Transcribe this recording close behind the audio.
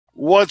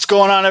What's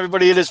going on,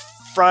 everybody? It is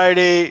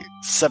Friday,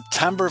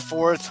 September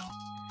 4th.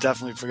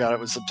 Definitely forgot it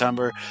was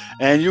September.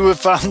 And you have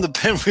found the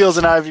Pinwheels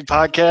and Ivy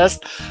podcast.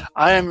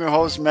 I am your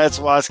host, Matt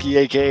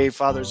Zawoski, a.k.a.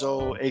 Father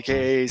Zoe,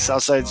 a.k.a.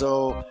 Southside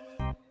Zoe,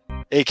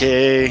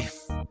 a.k.a.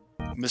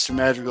 Mr.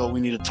 Madrigal. We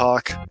need to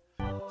talk.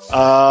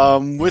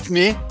 With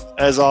me,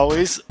 as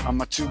always, are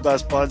my two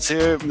best buds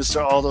here,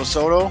 Mr. Aldo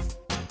Soto.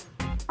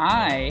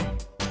 I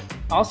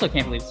also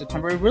can't believe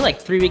September. We're like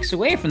 3 weeks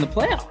away from the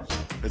playoffs.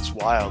 It's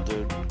wild,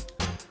 dude.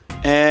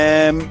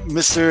 And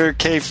Mr.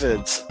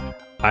 K-Fids.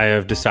 I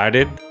have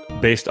decided,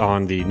 based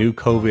on the new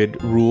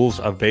COVID rules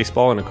of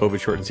baseball and a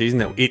COVID-shortened season,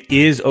 that it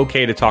is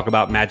okay to talk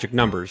about magic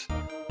numbers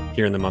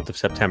here in the month of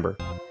September.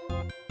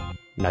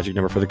 Magic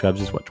number for the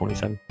Cubs is what,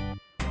 27?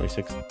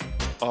 26?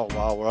 Oh,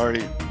 wow. We're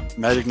already...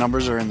 Magic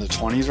numbers are in the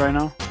 20s right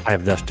now? I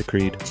have thus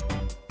decreed.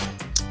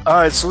 All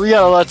right, so we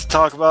got a lot to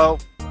talk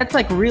about. That's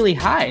like really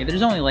high.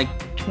 There's only like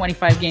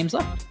 25 games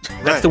left.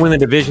 That's to win the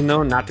division,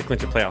 though, not to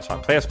clinch a playoff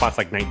spot. Playoff spot's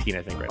like 19,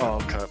 I think, right now.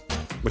 Oh, okay.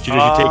 What you do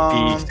is you take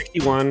the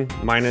 61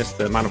 minus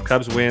the amount of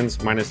Cubs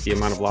wins minus the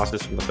amount of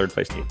losses from the third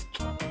place team.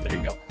 There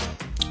you go.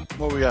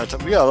 Well, we got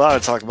a lot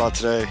to talk about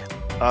today.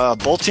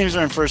 Both teams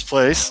are in first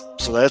place,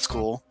 so that's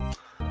cool.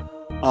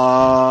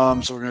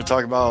 So we're going to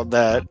talk about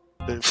that.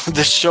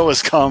 This show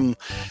has come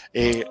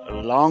a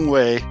long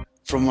way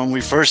from when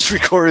we first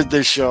recorded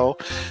this show.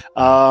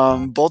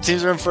 Both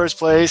teams are in first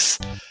place.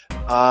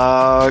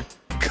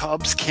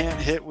 Cubs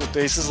can't hit with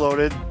bases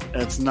loaded.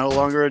 It's no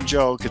longer a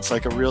joke. It's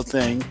like a real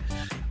thing.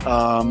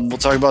 We'll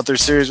talk about their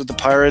series with the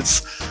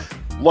Pirates.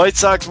 White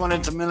Sox went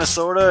into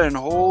Minnesota and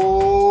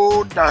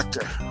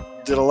doctor,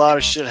 did a lot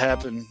of shit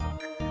happen.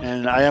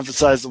 And I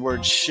emphasize the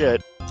word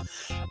shit.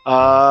 Could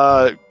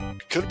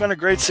have been a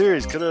great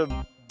series. Could have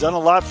done a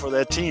lot for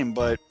that team,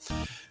 but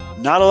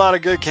not a lot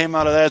of good came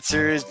out of that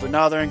series. But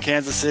now they're in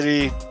Kansas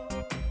City.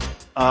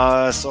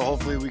 So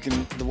hopefully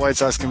the White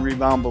Sox can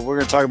rebound. But we're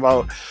going to talk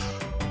about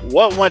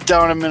what went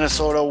down in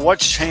Minnesota,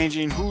 what's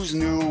changing, who's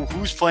new,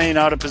 who's playing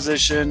out of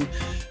position.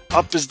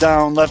 Up is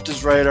down, left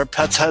is right. Our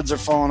pets' heads are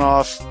falling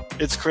off.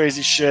 It's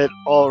crazy shit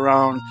all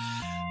around.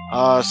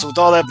 So with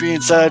all that being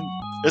said,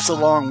 it's a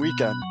long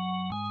weekend.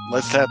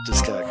 Let's tap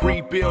this guy.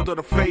 Rebuild of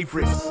the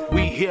favorites.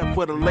 We here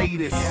for the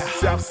latest.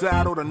 South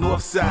side or the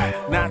north side.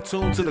 Not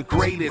tuned to the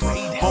greatest.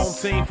 Home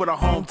team for the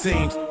home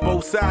teams.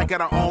 Both sides got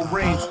our own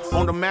rings.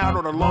 On the mound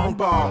or the long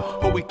ball.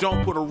 But we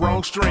don't put the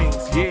wrong strings.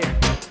 Yeah.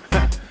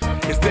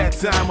 It's that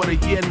time of the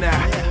year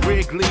now.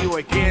 Wrigley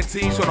or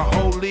Gantes or the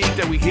whole league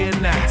that we hear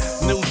now.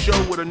 New show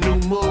with a new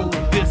mood.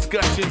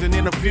 Discussions and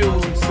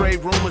interviews. Trade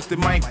rumors that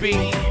might be.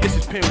 This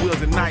is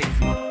Pinwheels and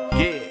Ivy.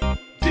 Yeah.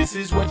 This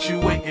is what you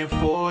waiting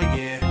for,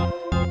 yeah.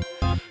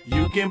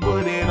 You can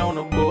put it on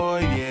the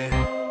board,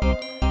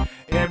 yeah.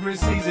 Every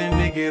season,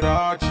 nigga, it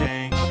all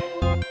change.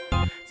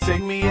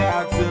 Take me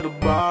out to the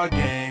ball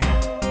game.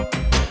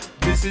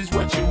 This is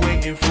what you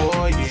waiting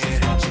for, yeah.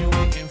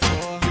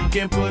 You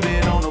can put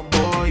it on the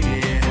board, yeah.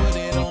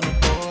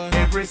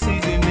 Every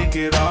season,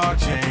 nigga, it all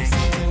change.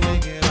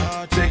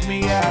 Take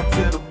me out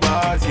to the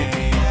ball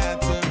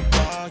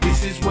game.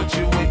 This is what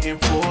you waiting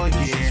for,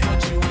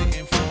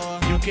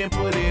 yeah. You can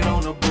put it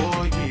on the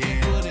board,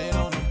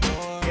 yeah.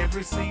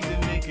 Every season,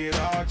 nigga, it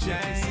all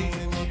change.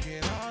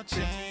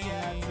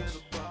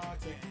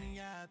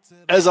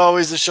 As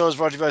always, the show is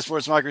brought to you by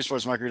SportsMockery,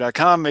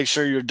 SportsMockery.com. Make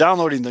sure you're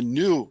downloading the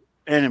new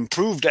and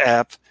improved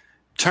app,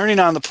 turning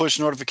on the push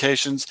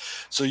notifications,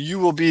 so you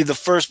will be the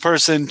first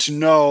person to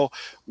know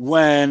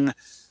when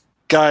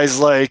guys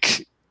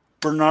like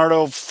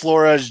Bernardo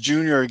Flores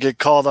Jr. get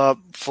called up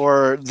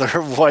for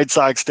their White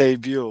Sox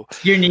debut.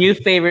 Your new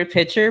favorite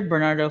pitcher,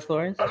 Bernardo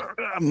Flores?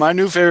 My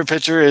new favorite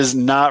pitcher is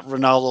not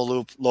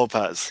Ronaldo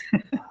Lopez.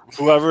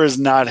 Whoever is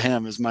not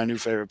him is my new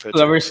favorite pitcher.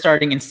 Whoever's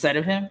starting instead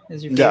of him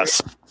is your favorite?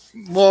 Yes.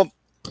 Well,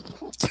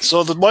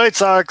 so the White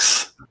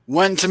Sox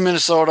went to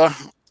Minnesota.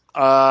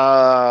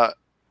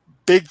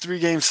 Big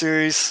 3-game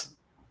series.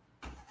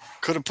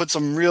 Could have put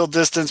some real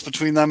distance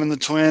between them and the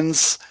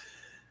Twins.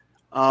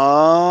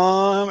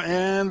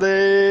 And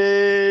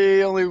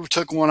they only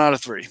took 1 out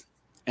of 3.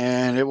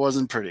 And it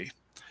wasn't pretty.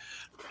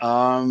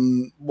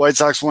 White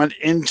Sox went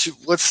into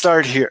 – let's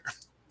start here.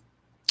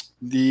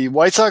 The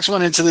White Sox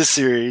went into this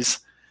series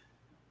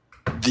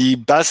the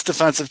best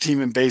defensive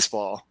team in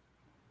baseball,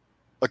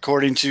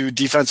 according to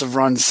defensive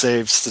runs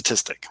saved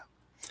statistic.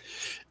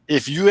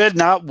 If you had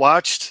not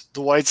watched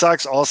the White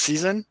Sox all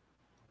season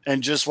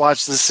and just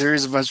watched this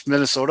series against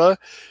Minnesota,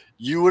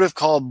 you would have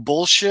called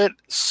bullshit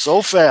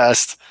so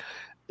fast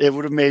it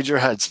would have made your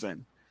head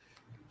spin.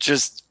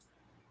 Just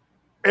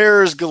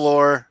errors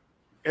galore.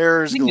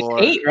 Errors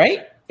galore. 8,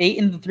 right? 8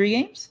 in the 3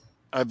 games?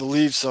 I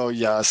believe so,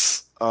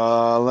 yes.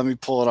 Let me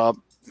pull it up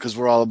because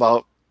we're all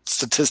about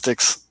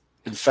statistics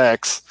and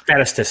facts.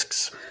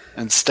 Statistics.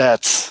 And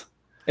stats.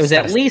 It was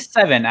at least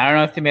 7. I don't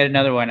know if they made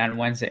another one on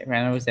Wednesday.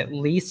 Right? It was at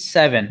least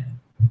 7.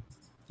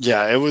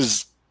 Yeah, it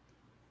was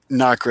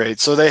not great.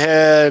 So they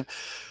had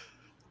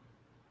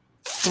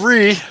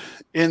 3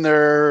 in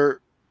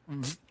their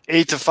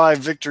 8-5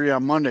 victory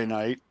on Monday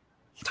night.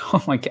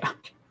 Oh my God.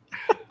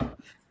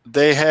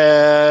 they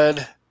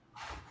had.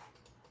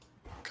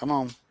 Come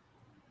on.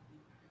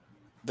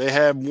 They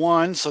had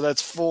 1, so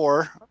that's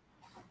 4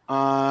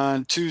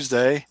 on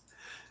Tuesday.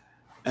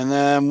 And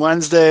then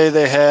Wednesday,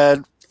 they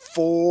had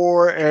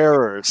 4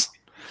 errors.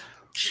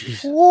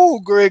 Jeez.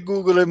 Woo, great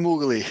googly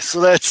moogly.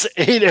 So that's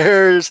 8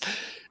 errors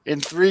in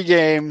 3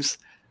 games.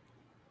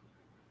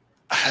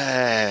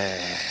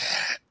 And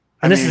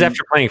this is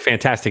after playing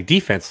fantastic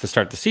defense to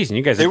start the season.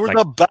 You guys they were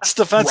the best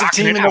defensive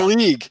team in the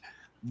league.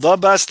 The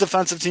best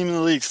defensive team in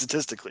the league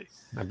statistically.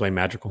 I blame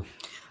Magical.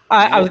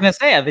 I was going to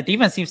say, the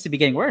defense seems to be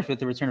getting worse with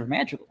the return of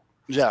Magical.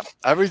 Yeah,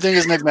 everything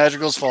is Nick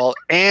Magical's fault.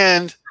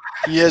 And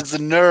he has the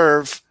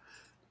nerve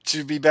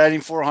to be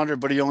batting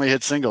 400, but he only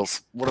hit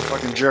singles. What a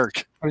fucking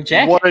jerk. What a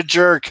jerk. What a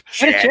jerk.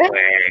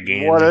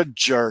 What a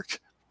jerk.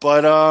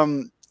 But,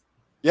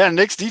 yeah,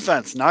 Nick's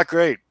defense, not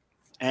great.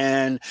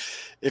 And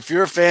if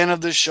you're a fan of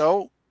this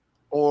show,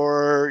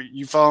 or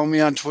you follow me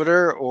on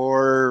Twitter,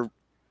 or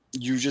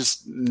you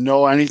just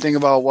know anything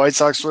about White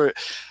Sox,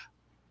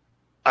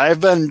 I've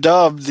been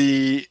dubbed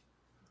the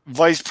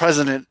vice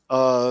president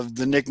of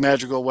the Nick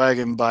Magical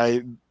wagon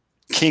by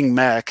King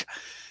Mac.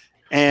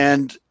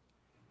 And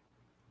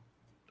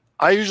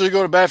I usually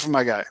go to bat for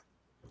my guy.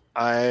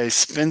 I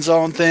spin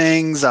zone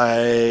things.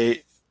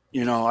 I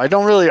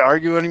don't really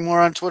argue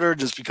anymore on Twitter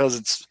just because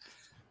it's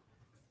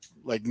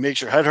like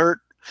makes your head hurt.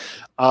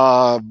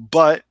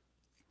 But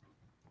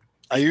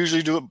I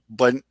usually do it.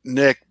 But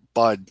Nick,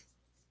 bud,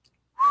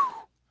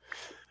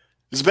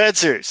 it's a bad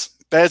series.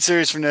 Bad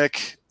series for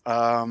Nick.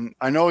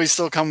 I know he's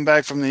still coming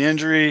back from the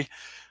injury.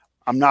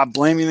 I'm not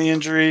blaming the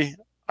injury.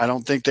 I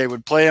don't think they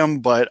would play him,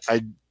 but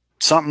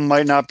something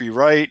might not be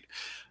right.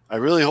 I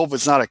really hope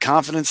it's not a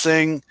confidence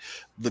thing.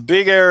 The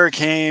big error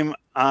came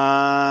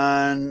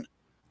on,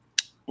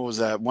 what was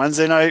that,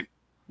 Wednesday night?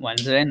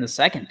 Wednesday in the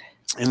second.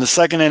 In the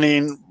second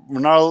inning,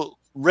 Ronaldo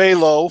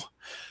Raylo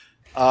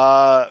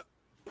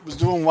was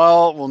doing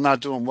well. Well, not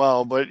doing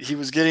well, but he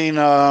was getting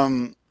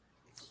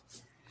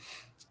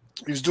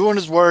he was doing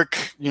his work.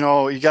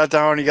 He got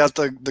down, he got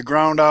the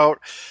ground out.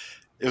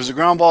 It was a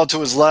ground ball to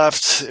his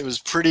left. It was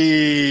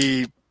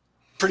pretty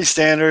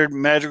standard.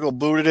 Magical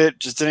booted it,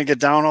 just didn't get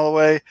down all the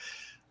way.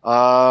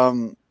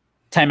 Timeout.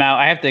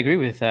 I have to agree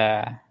with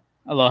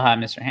Aloha,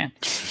 Mr. Hand.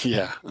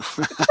 Yeah.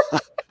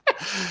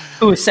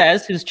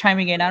 Who's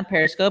chiming in on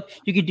Periscope.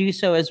 You could do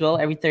so as well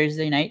every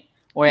Thursday night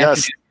or yes,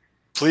 afternoon.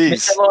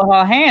 Please. Mr.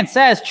 Aloha Hand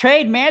says,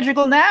 trade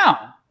Magical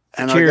now.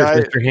 And cheers, our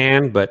guy, Mr.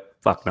 Hand, but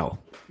fuck no.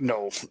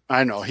 No,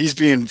 I know. He's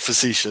being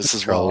facetious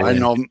as well. I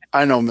know,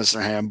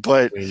 Mr. Ham,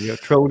 but when you're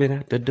trolling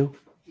at the door.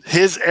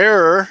 His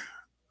error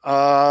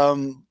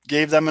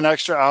gave them an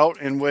extra out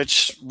in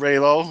which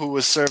Raylo, who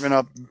was serving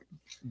up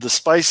the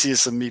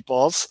spiciest of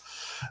meatballs,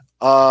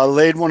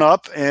 laid one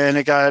up, and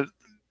it got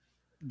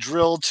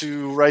drilled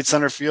to right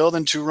center field,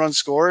 and 2 runs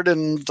scored,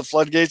 and the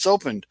floodgates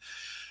opened.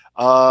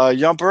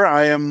 Yumper,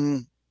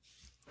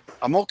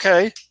 I'm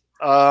okay,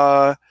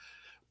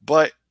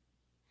 but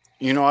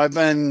I've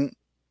been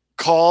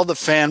called a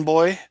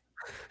fanboy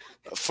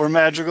for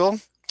Madrigal,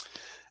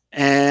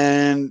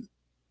 and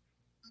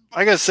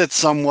I guess it's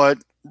somewhat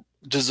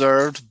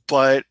deserved,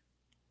 but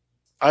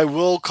I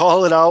will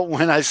call it out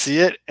when I see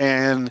it,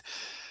 and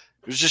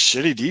it was just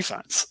shitty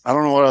defense. I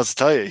don't know what else to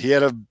tell you. He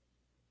had a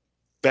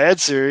bad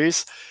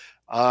series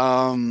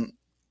in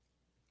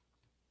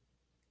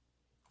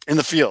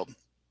the field.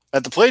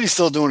 At the plate, he's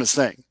still doing his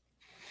thing.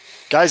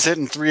 Guy's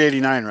hitting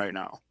 389 right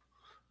now.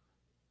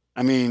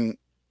 I mean,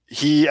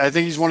 I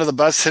think he's one of the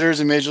best hitters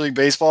in Major League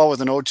Baseball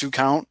with an 0-2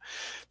 count.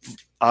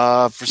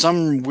 For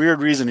some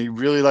weird reason, he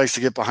really likes to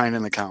get behind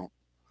in the count.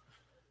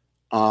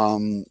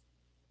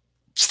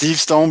 Steve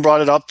Stone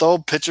brought it up, though.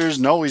 Pitchers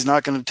know he's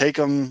not going to take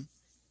them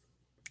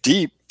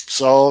deep,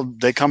 so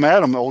they come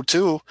at him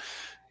 0-2,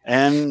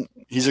 and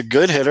he's a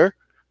good hitter.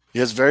 He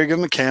has very good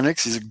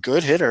mechanics. He's a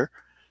good hitter,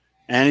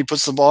 and he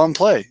puts the ball in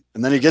play.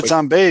 And then he gets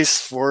on base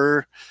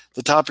for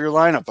the top of your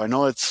lineup. I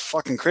know it's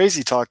fucking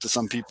crazy talk to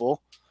some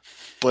people,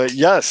 but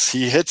yes,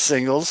 he hits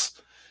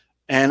singles,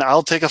 and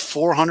I'll take a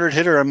 400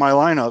 hitter in my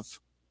lineup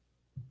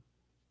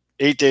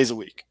 8 days a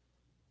week.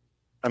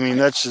 I mean,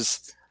 that's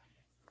just,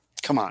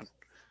 come on.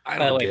 I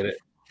don't get it.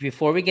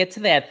 Before we get to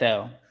that,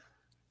 though,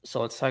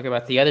 so let's talk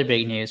about the other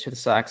big news for the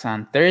Sox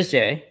on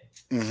Thursday.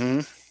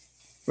 Mm-hmm.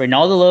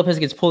 Ronaldo Lopez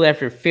gets pulled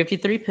after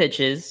 53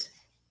 pitches.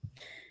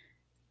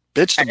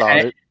 Bitched about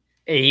it.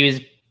 He was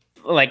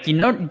like,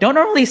 don't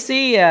normally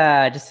see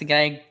just a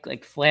guy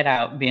like flat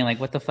out being like,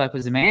 what the fuck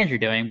was the manager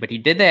doing? But he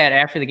did that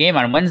after the game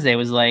on Wednesday. It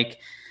was like,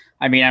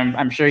 I mean,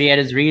 I'm sure he had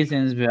his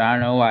reasons, but I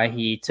don't know why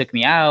he took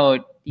me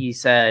out. He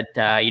said,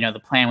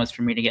 the plan was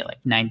for me to get like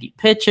 90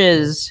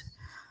 pitches.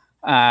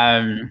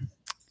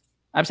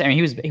 Obviously, I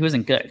mean, he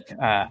wasn't good.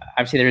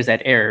 Obviously, there was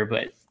that error,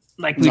 but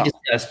like we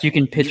discussed, you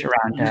can pitch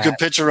around. You could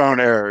pitch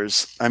around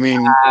errors. I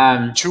mean,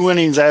 2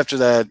 innings after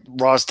that,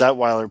 Ross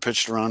Detweiler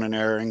pitched around an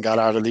error and got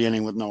out of the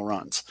inning with no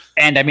runs.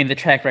 And I mean, the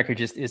track record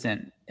just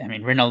isn't. I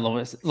mean,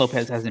 Ronaldo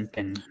Lopez hasn't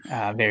been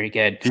very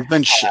good. He's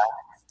been shit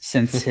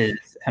since his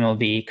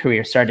MLB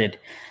career started.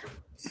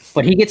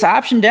 But he gets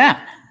optioned down,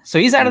 so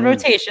he's out of the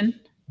rotation.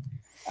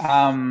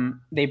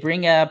 They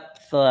bring up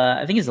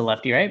I think he's a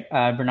lefty, right?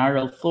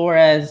 Bernardo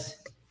Flores.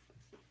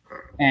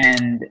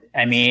 And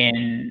I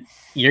mean,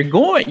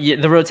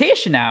 the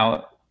rotation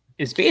now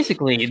is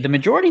basically the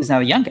majority is now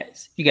the young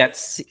guys. You got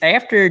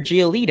after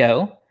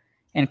Giolito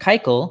and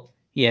Keuchel,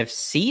 you have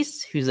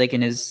Cease, who's like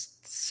in his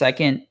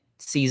second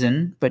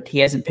season, but he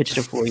hasn't pitched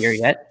a full year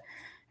yet.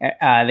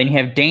 Then you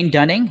have Dane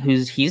Dunning,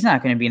 he's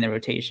not going to be in the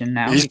rotation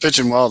now. He's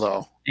pitching well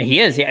though. He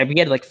is. Yeah, he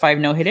had like 5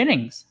 no-hit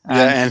innings.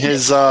 And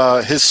his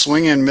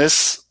swing and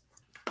miss,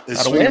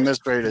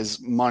 rate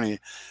is money.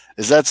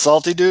 Is that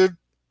Salty Dude?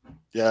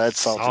 Yeah, that's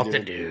Salty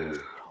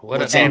Dude.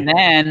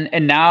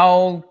 And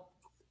now,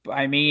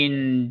 I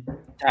mean,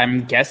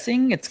 I'm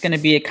guessing it's going to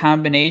be a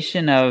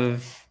combination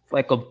of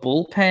like a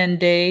bullpen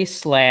day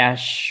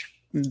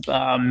 /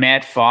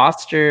 Matt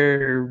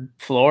Foster,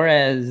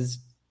 Flores.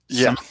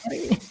 Yeah.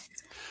 Because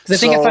I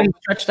think I thought he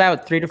stretched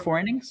out 3 to 4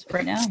 innings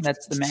right now.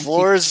 That's the max.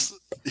 Flores,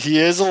 he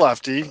is a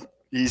lefty.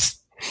 He's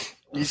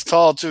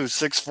tall too,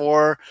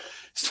 6'4".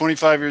 He's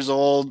 25 years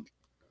old.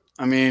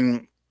 I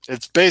mean,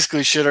 it's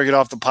basically shit or get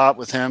off the pot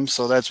with him.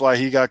 So that's why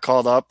he got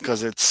called up,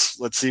 because it's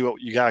let's see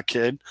what you got,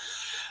 kid.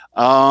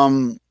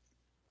 The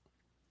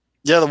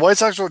White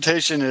Sox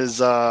rotation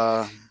is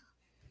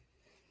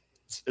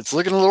it's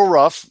looking a little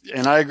rough,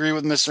 and I agree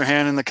with Mr.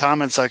 Han in the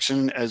comment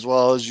section, as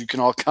well as you can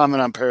all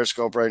comment on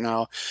Periscope right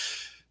now.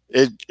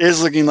 It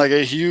is looking like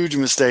a huge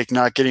mistake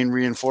not getting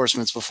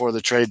reinforcements before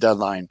the trade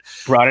deadline.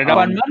 Brought it up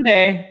on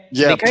Monday.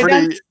 Yeah, they could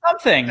have done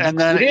something. And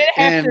then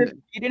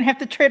you didn't have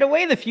to trade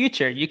away the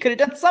future. You could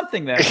have done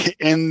something there.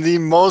 In the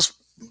most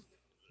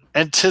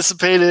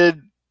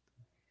anticipated,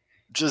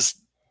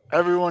 just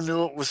everyone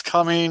knew it was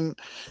coming.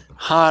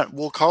 Hot.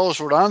 Well, Carlos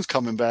Rodon's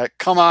coming back.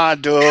 Come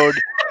on, dude.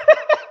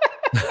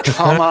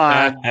 Come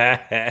on.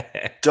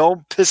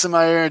 Don't piss in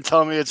my ear and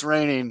tell me it's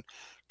raining.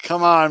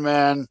 Come on,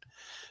 man.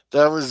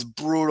 That was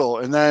brutal.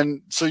 And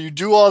then, so you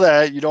do all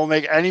that. You don't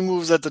make any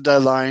moves at the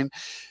deadline,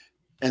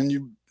 and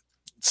you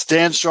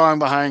stand strong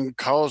behind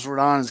Carlos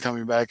Rodon is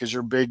coming back as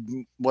your big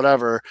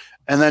whatever.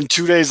 And then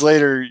 2 days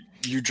later,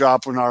 you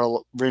drop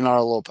Reynaldo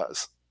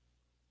Lopez.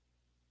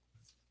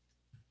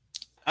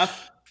 I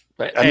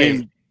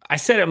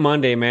said it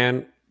Monday,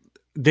 man.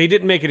 They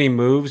didn't make any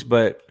moves,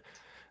 but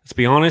let's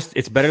be honest,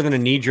 it's better than a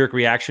knee-jerk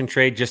reaction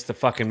trade just to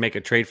fucking make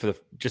a trade for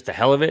just the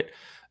hell of it.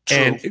 True.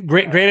 And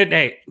granted,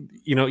 hey,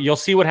 you'll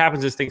see what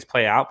happens as things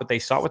play out, but they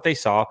saw what they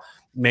saw.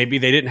 Maybe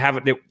they didn't have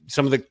it.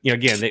 Some of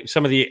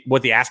the,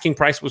 what the asking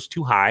price was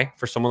too high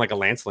for someone like a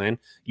Lance Lynn.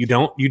 You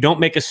don't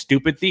make a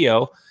stupid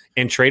Theo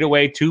and trade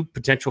away 2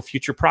 potential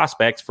future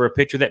prospects for a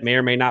pitcher that may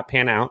or may not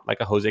pan out,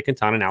 like a Jose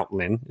Quintana. Now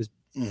Lynn is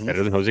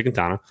better than Jose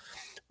Quintana,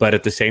 but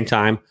at the same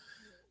time,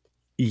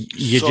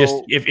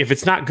 if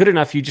it's not good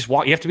enough, you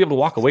have to be able to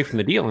walk away from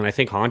the deal. And I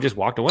think Hahn just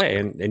walked away,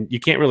 and you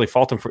can't really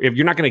fault him if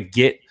you're not going to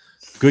get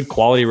good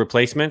quality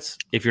replacements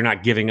if you're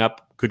not giving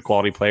up good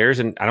quality players.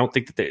 And I don't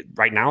think that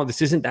right now, this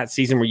isn't that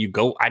season where you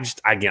go. I've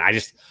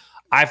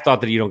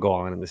thought that you don't go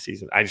all in this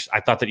season. I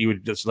thought that you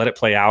would just let it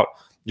play out.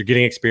 You're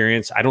getting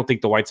experience. I don't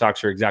think the White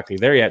Sox are exactly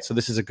there yet. So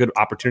this is a good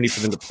opportunity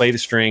for them to play the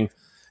string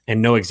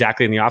and know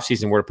exactly in the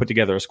offseason where to put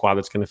together a squad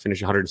that's going to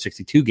finish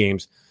 162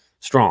 games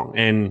strong.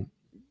 And,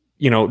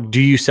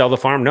 do you sell the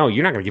farm? No,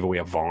 you're not going to give away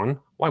a Vaughn.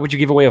 Why would you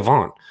give away a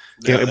Vaughn?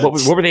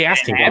 What were they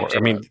asking for?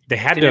 I mean, they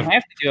didn't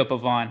have to give up a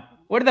Vaughn.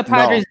 What did the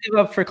Padres give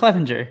up for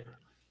Clevenger?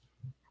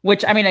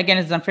 Which, I mean, again,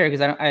 is unfair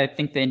because I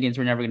think the Indians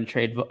were never going to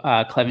trade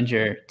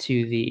Clevenger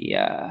to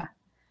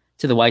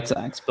the White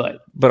Sox.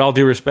 But all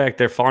due respect,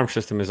 their farm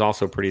system is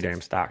also pretty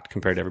damn stocked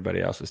compared to everybody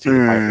else's team.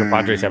 The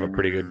Padres have a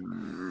pretty good.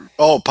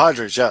 Oh,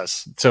 Padres,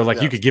 yes. So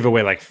you could give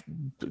away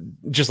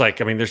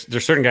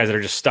there's certain guys that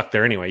are just stuck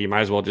there anyway. You might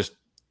as well just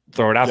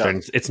throw it out there.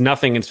 And it's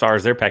nothing as far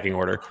as their pecking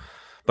order.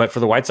 But for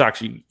the White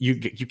Sox, you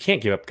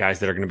can't give up guys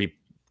that are going to be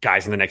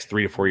guys in the next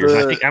 3 to 4 years.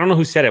 I don't know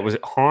who said it. Was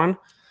it Hahn?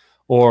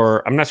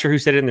 Or I'm not sure who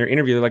said it in their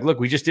interview. They're like, look,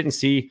 we just didn't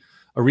see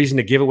a reason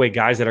to give away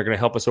guys that are going to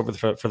help us over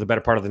for the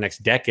better part of the next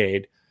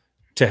decade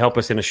to help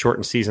us in a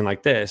shortened season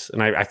like this.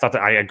 And I thought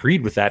that I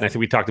agreed with that. And I think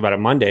we talked about it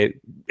Monday.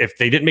 If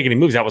they didn't make any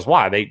moves, that was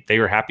why. They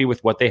were happy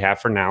with what they have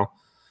for now.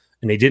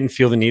 And they didn't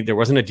feel the need. There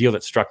wasn't a deal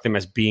that struck them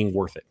as being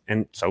worth it.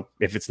 And so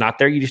if it's not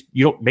there, you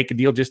don't make a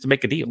deal just to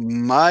make a deal.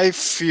 My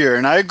fear,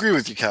 and I agree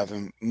with you,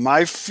 Kevin,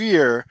 my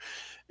fear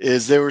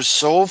is they were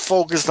so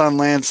focused on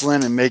Lance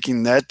Lynn and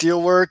making that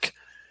deal work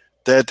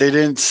that they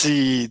didn't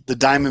see the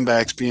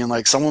Diamondbacks being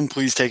like, someone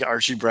please take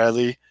Archie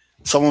Bradley.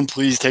 Someone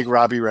please take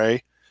Robbie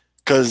Ray.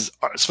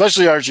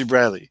 Especially Archie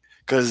Bradley.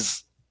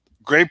 Because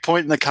great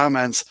point in the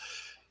comments,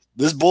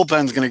 this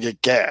bullpen's going to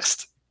get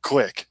gassed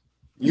quick.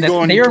 They're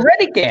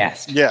already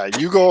gassed. Yeah,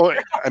 you go.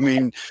 I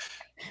mean,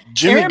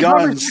 Jimmy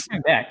Guns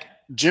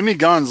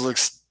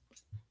looks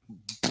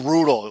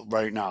brutal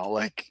right now.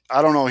 Like,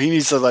 I don't know. He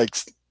needs to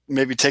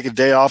maybe take a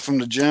day off from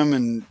the gym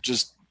and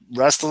just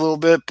rest a little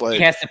bit. But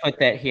he has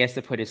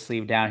to put his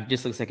sleeve down. He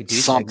just looks like a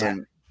douchebag.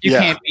 Something. You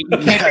can't be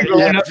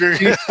rolling up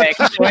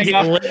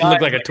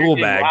look like a tool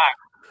bag.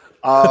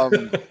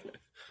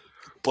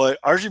 But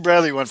Archie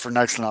Bradley went for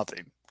next to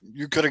nothing.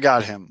 You could have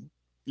got him.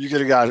 You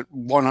could have got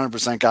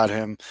 100% got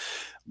him.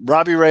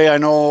 Robbie Ray, I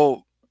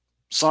know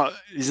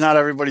he's not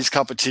everybody's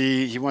cup of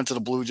tea. He went to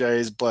the Blue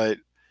Jays, but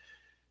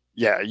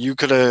yeah, you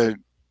could have.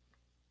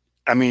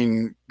 I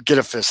mean, get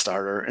a fifth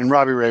starter, and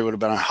Robbie Ray would have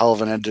been a hell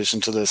of an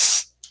addition to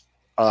this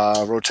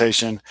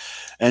rotation.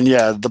 And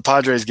yeah, the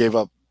Padres gave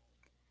up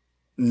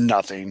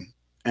nothing,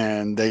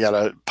 and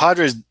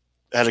Padres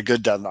had a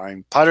good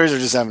deadline. Padres are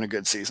just having a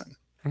good season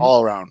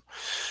all around.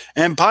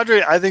 And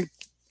Padres, I think,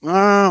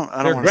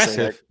 I don't want to say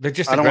that. They're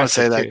just I don't want to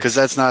say that too. because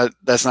that's not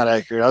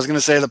accurate. I was going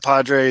to say the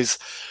Padres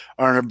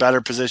are in a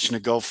better position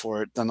to go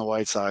for it than the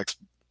White Sox,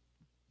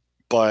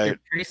 but They're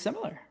pretty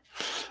similar.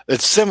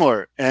 It's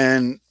similar,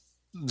 and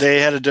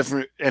they had a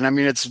different. And I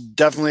mean, it's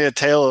definitely a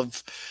tale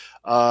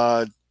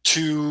of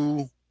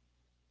two.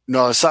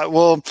 No,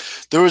 well,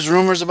 there was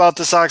rumors about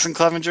the Sox and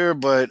Clevenger,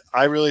 but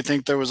I really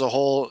think there was a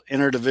whole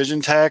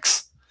interdivision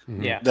tax.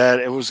 Yeah. That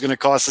it was going to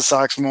cost the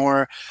Sox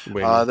more.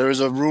 There was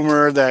a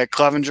rumor that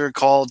Clevenger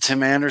called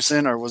Tim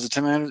Anderson, or was it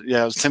Tim Anderson?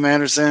 Yeah, it was Tim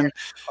Anderson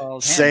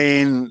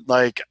saying,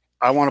 like,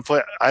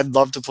 I'd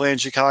love to play in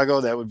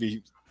Chicago. That would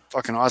be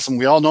fucking awesome.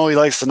 We all know he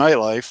likes the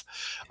nightlife.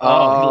 He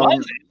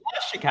loves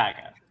Chicago.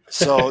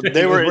 So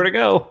they were where to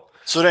go.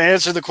 So to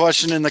answer the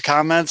question in the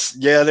comments,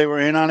 yeah, they were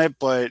in on it,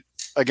 but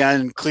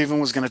again,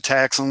 Cleveland was going to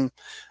tax them,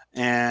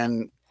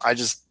 and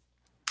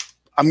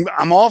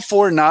I'm all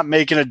for not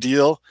making a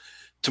deal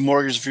to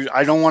mortgage the future.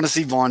 I don't want to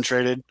see Vaughn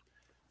traded.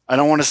 I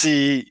don't want to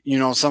see,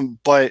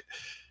 but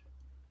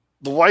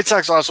the White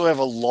Sox also have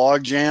a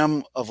log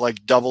jam of like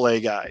AA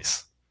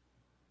guys.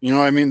 You know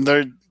what I mean?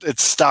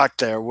 It's stocked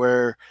there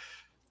where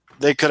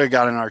they could have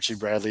got an Archie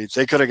Bradley.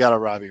 They could have got a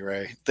Robbie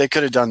Ray. They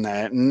could have done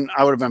that, and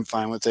I would have been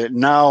fine with it.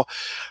 Now,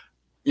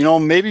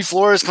 maybe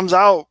Flores comes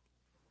out.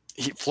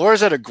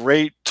 Flores had a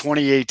great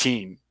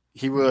 2018.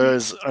 He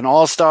was an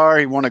all-star.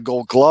 He won a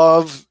Gold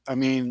Glove. I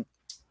mean,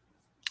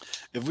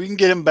 if we can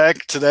get him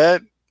back to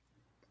that,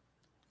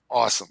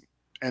 awesome.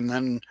 And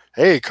then,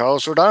 hey,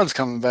 Carlos Rodon's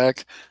coming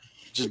back.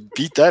 Just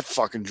beat that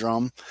fucking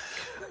drum.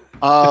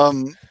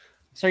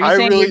 So you're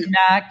saying you're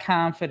not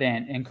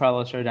confident in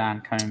Carlos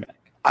Rodon coming back?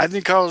 I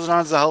think Carlos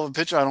Rodon's a hell of a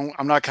pitcher.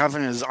 I'm not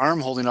confident in his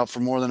arm holding up for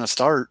more than a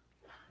start.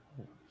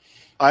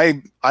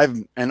 And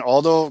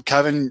although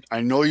Kevin,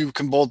 I know you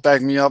can both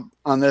back me up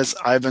on this.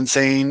 I've been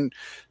saying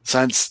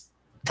since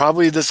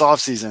probably this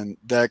offseason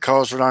that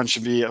Carlos Rodon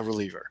should be a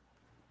reliever.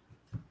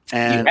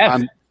 And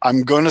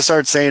I'm going to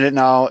start saying it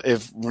now.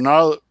 If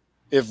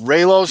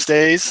Raylo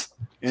stays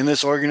in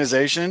this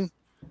organization,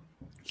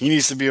 he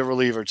needs to be a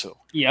reliever too.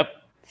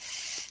 Yep.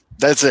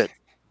 That's it.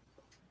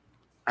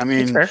 I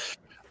mean,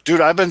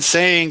 dude, I've been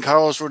saying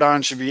Carlos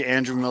Rodon should be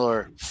Andrew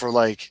Miller for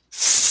like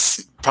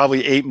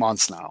probably 8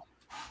 months now.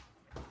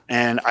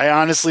 And I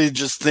honestly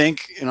just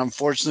think, and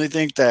unfortunately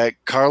think, that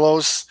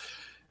Carlos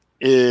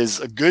is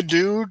a good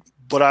dude,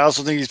 but I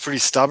also think he's pretty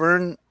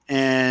stubborn,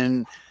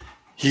 and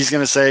he's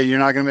going to say, you're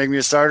not going to make me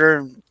a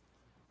starter?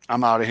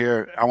 I'm out of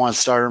here. I want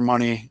starter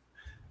money.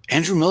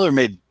 Andrew Miller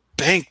made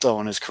bank, though,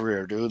 in his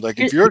career, dude. Like,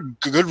 if you're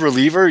a good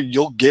reliever,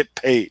 you'll get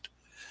paid.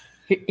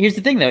 Here's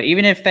the thing, though.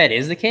 Even if that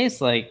is the case,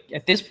 like,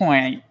 at this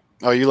point...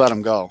 Oh, you let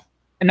him go.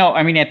 No,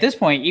 I mean, at this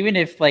point, even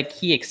if, like,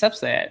 he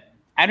accepts that,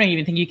 I don't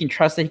even think you can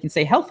trust that he can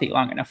stay healthy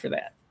long enough for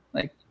that.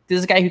 Like, this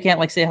is a guy who can't,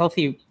 like, stay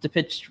healthy to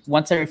pitch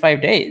once every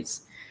 5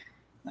 days.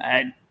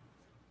 I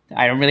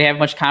don't really have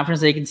much confidence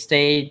that he can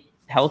stay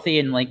healthy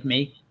and, like,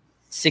 make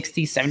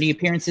 60, 70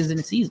 appearances in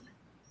a season.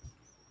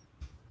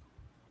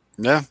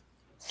 Yeah.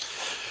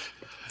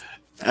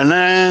 And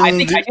then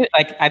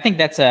I think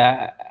that's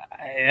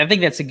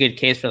a good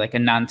case for like a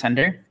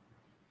non-tender,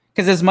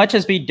 because as much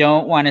as we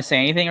don't want to say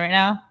anything right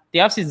now, the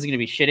offseason is going to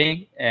be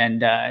shitty,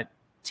 and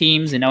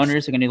teams and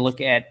owners are going to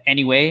look at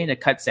any way to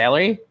cut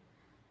salary.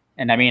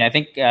 And I mean, I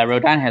think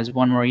Rodon has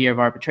one more year of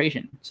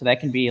arbitration, so that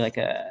can be like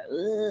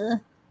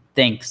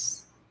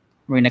thanks.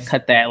 We're going to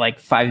cut that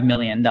like $5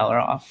 million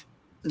off.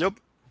 Yep.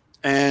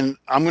 And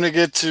I'm going to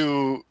get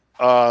to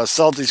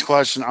Salty's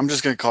question. I'm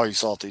just going to call you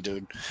Salty,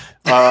 dude.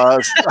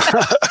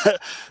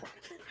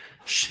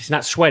 He's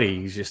not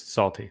sweaty. He's just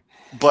salty.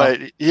 But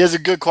he has a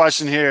good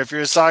question here. If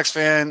you're a Sox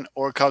fan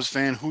or a Cubs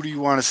fan, who do you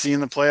want to see in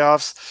the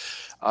playoffs?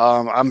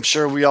 I'm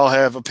sure we all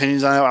have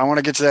opinions on it. I want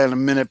to get to that in a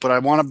minute, but I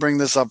want to bring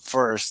this up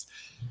first.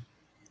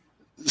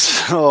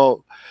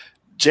 So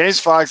James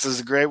Fox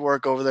does great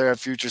work over there at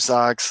Future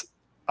Sox.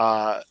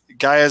 Guy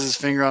has his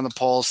finger on the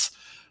pulse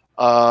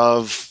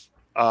of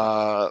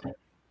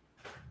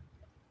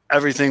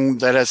everything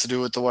that has to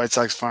do with the White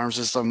Sox farm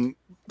system.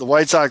 The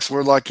White Sox,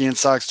 we're lucky in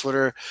Sox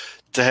Twitter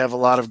to have a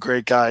lot of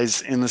great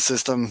guys in the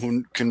system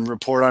who can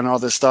report on all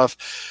this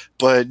stuff.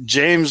 But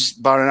James,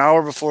 about an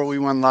hour before we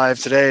went live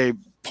today,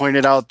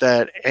 pointed out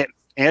that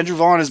Andrew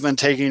Vaughn has been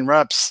taking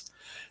reps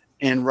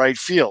in right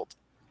field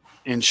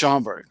in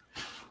Schaumburg.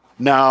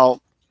 Now,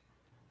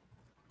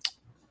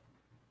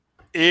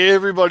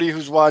 everybody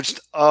who's watched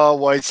a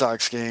White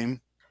Sox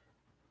game,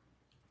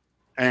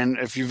 and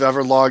if you've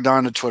ever logged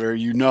on to Twitter,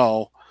 you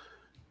know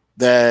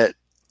that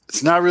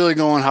it's not really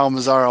going how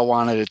Mazzaro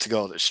wanted it to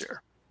go this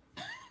year.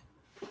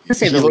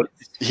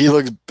 he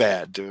looks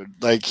bad, dude.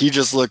 Like, he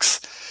just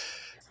looks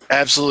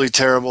absolutely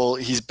terrible.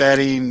 He's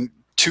batting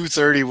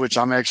 .230, which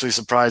I'm actually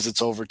surprised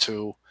it's over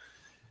 2.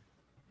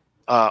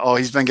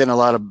 He's been getting a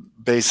lot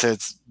of base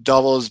hits,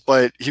 doubles,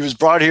 but he was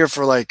brought here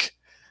for like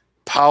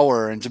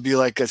power and to be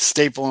like a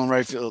staple in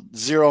right field.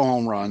 0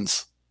 home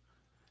runs.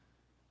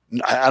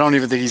 I don't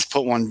even think he's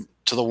put one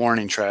to the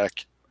warning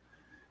track.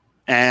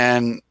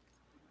 And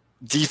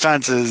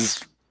defense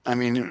is, I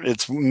mean,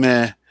 it's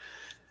meh.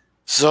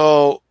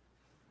 So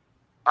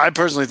I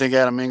personally think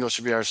Adam Engel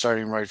should be our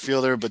starting right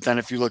fielder. But then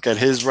if you look at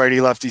his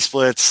righty-lefty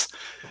splits,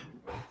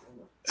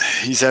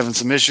 he's having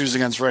some issues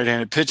against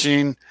right-handed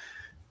pitching.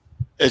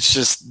 It's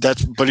just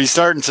but he's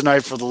starting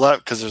tonight for the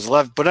left because there's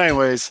left. But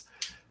anyways,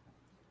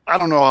 I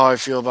don't know how I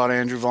feel about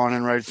Andrew Vaughn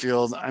in right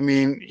field. I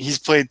mean, he's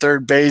played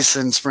third base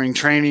in spring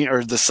training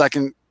or the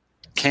second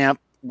camp,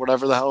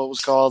 whatever the hell it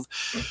was called.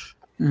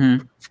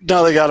 Mm-hmm.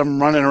 Now they got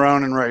him running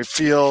around in right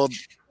field.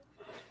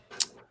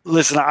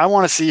 Listen, I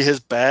want to see his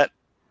bat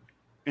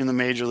in the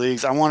major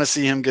leagues. I want to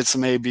see him get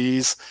some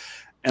ABs.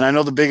 And I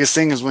know the biggest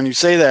thing is when you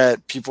say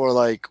that, people are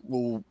like,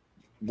 well,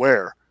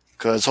 where?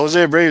 Because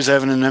Jose Abreu is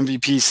having an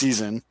MVP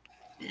season.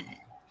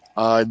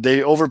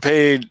 They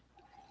overpaid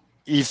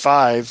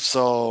E5,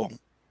 so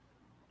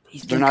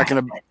they're not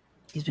going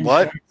to.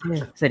 What?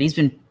 Said he's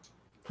been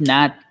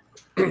not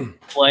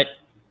what.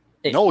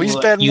 No, he's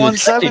batting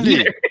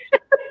 170.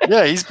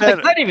 Yeah, he's batting.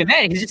 Like, not even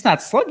that. He's just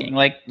not slugging.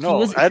 Like,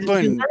 no, he's never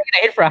going to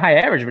hit for a high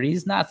average, but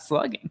he's not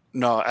slugging.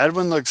 No,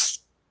 Edwin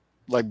looks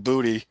like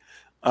booty.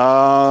 So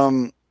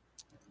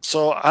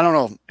I don't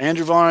know.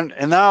 Andrew Vaughn,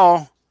 and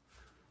now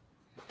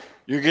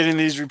you're getting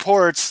these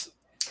reports,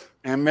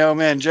 and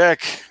Mailman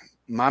Jack,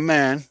 my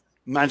man,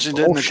 mentioned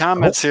it in the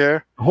comments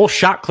here. The whole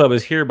shot club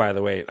is here, by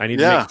the way. I need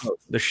to make note.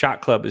 The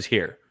shot club is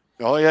here.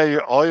 Oh, yeah,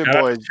 all your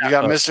boys. You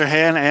got Mr.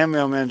 Han and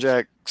Mailman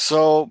Jack.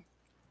 So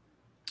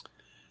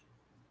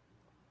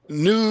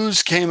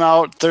news came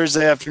out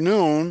Thursday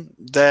afternoon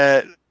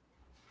that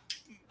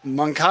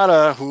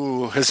Moncada,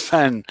 who has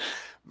been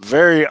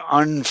very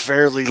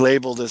unfairly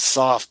labeled as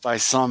soft by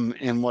some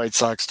in White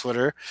Sox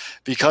Twitter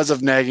because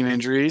of nagging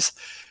injuries,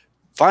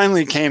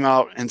 finally came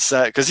out and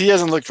said, because he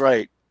hasn't looked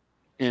right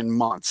in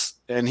months,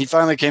 and he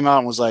finally came out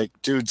and was like,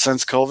 dude,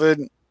 since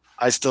COVID,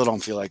 I still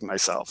don't feel like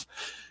myself.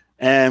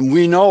 And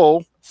we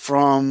know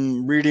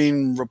from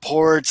reading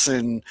reports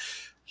and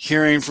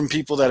hearing from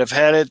people that have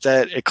had it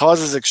that it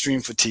causes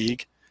extreme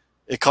fatigue,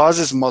 it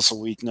causes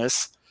muscle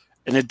weakness,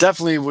 and it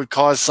definitely would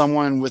cause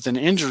someone with an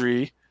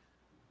injury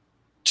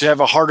to have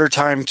a harder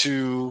time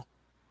to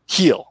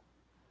heal.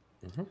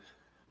 Mm-hmm.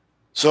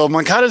 So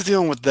Moncada's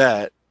dealing with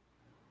that.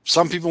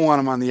 Some people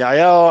want him on the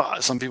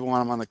IL. Some people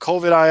want him on the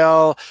COVID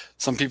IL.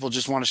 Some people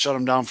just want to shut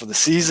him down for the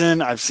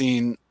season. I've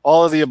seen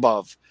all of the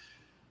above.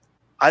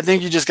 I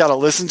think you just got to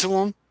listen to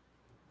him.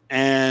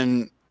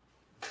 And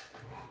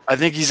I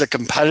think he's a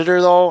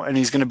competitor, though, and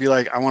he's going to be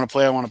like, I want to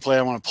play, I want to play,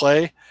 I want to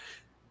play.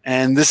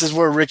 And this is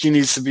where Ricky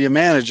needs to be a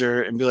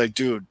manager and be like,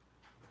 dude,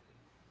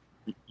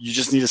 you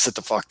just need to sit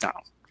the fuck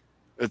down.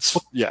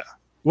 Yeah.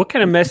 What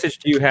kind of message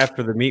do you have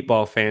for the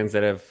meatball fans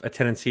that have a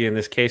tendency in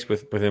this case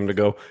with him to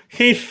go,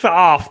 he's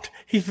soft.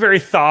 He's very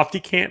soft. He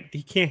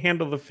can't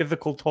handle the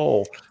physical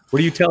toll. What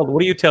do you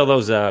tell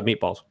those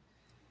meatballs?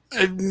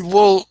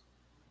 Well,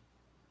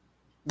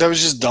 that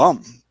was just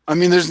dumb. I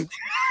mean, it's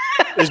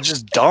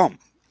just dumb.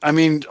 I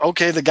mean,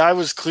 okay, the guy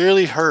was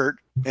clearly hurt,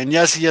 and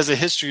yes, he has a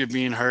history of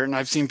being hurt, and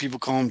I've seen people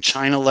call him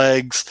China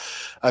legs.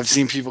 I've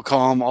seen people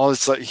call him all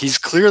this. He's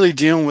clearly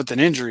dealing with an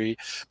injury,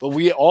 but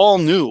we all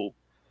knew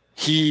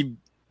he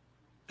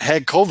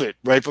had COVID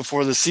right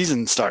before the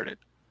season started.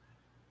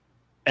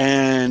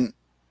 And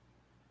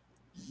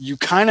you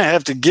kind of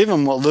have to give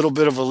him a little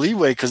bit of a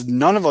leeway because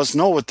none of us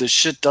know what this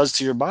shit does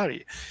to your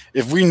body.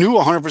 If we knew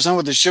 100%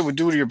 what this shit would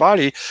do to your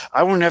body,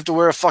 I wouldn't have to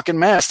wear a fucking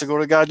mask to go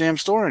to the goddamn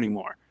store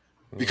anymore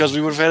because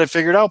we would have had it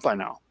figured out by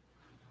now.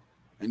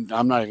 And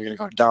I'm not even going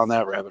to go down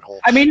that rabbit hole.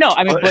 I mean, no.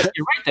 I mean, but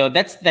you're right though.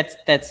 That's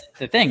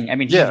the thing. I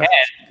mean,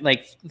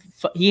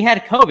 he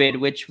had COVID,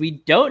 which we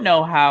don't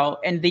know how,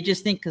 and they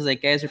just think because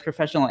like guys are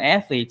professional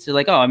athletes, they're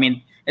like, oh, I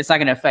mean, it's not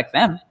going to affect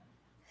them.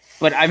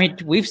 But I mean,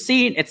 we've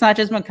seen it's not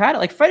just Moncada.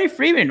 Like Freddie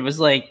Freeman was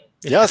like,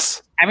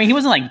 yes. I mean, he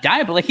wasn't like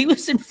dying, but like he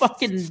was in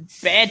fucking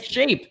bad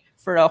shape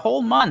for a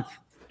whole month.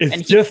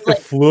 It's just the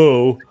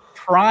flu.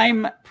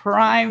 Prime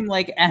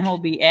like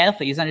MLB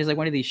athlete. He's not just like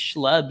one of these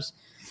schlubs.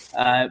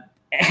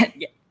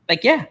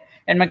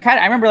 And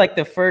Moncada, I remember like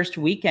the first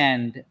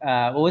weekend,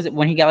 what was it,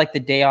 when he got like the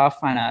day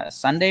off on a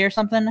Sunday or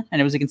something,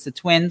 and it was against the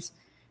Twins.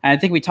 And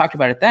I think we talked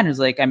about it then. It was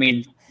like, I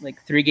mean,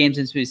 like 3 games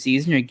into the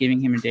season, you're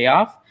giving him a day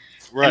off.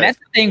 Right. And that's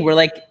the thing where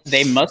like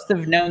they must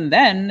have known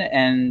then,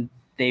 and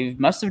they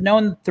must have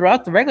known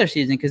throughout the regular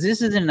season, because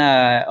this isn't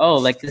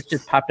like this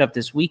just popped up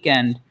this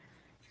weekend.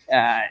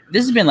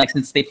 This has been like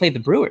since they played the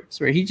Brewers,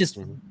 where he just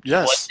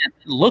wasn't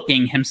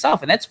looking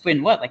himself, and that's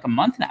been like a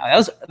month now.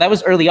 That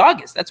was early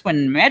August. That's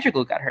when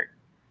Madrigal got hurt.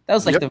 That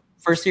was like the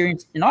first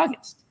series in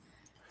August.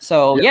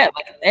 So like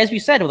as we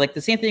said, like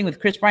the same thing with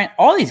Chris Bryant.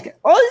 All these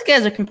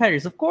guys are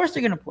competitors. Of course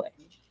they're gonna play.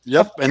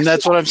 Yep, and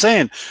that's what I'm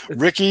saying.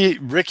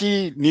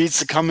 Ricky needs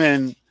to come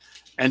in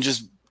and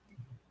just,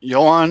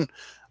 Yohan,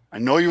 I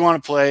know you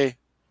want to play.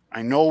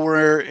 I know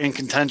we're in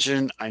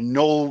contention. I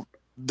know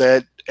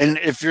that, and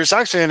if you're a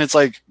Sox fan, it's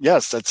like,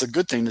 yes, that's a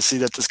good thing to see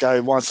that this guy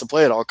wants to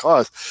play at all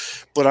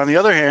costs. But on the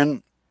other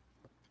hand,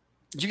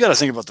 you got to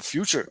think about the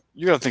future.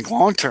 You got to think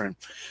long term.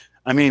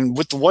 I mean,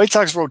 with the White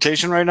Sox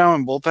rotation right now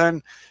in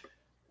bullpen,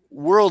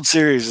 World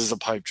Series is a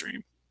pipe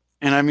dream.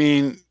 And I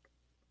mean,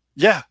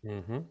 yeah,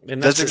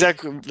 and that's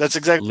exactly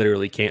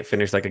literally can't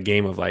finish like a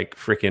game of like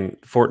freaking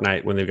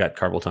Fortnite when they've got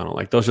carpal tunnel.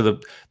 Like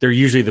they're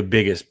usually the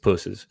biggest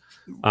pusses.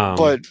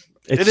 But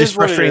it's just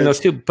frustrating those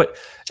two. But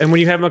and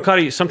when you have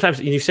Moncada, sometimes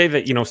you say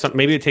that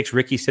maybe it takes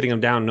Ricky sitting him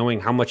down,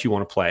 knowing how much you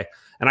want to play.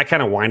 And I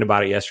kind of whined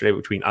about it yesterday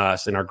between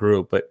us and our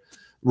group, but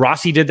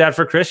Rossi did that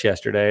for Chris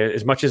yesterday.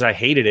 As much as I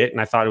hated it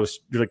and I thought it was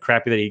really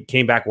crappy that he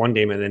came back one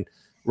game and then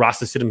Ross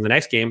to sit him the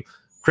next game.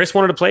 Chris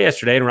wanted to play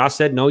yesterday, and Ross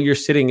said, "No, you're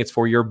sitting. It's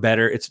for your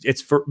better.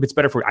 It's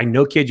better for. I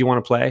know, kid, you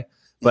want to play,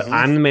 but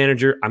I'm the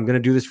manager. I'm going to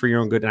do this for your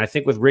own good." And I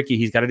think with Ricky,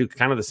 he's got to do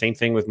kind of the same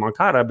thing with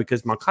Moncada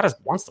because Moncada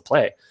wants to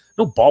play.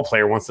 No ball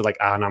player wants to no,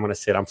 I'm going to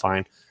sit. I'm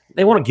fine.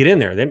 They want to get in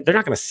there. They're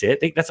not going to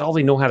sit. That's all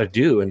they know how to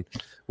do. And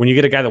when you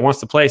get a guy that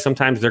wants to play,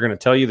 sometimes they're going to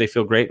tell you they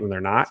feel great when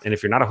they're not. And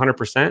if you're not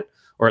 100%,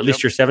 or at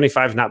least your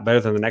 75 is not better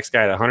than the next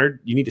guy at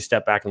 100, you need to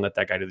step back and let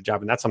that guy do the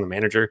job. And that's on the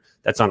manager.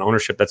 That's on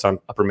ownership. That's on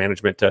upper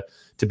management to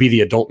be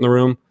the adult in the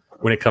room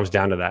when it comes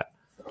down to that.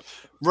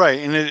 Right.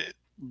 And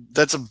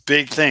that's a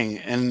big thing.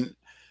 And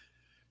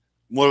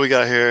what do we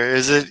got here?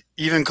 Is it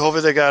even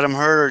COVID that got him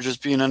hurt or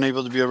just being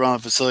unable to be around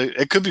the facility?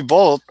 It could be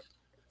both.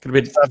 Could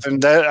be.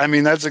 And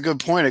that's a good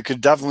point. It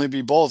could definitely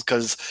be both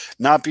because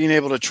not being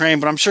able to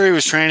train, but I'm sure he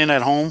was training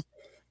at home,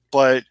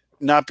 but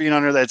not being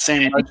under that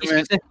same regimen.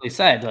 He specifically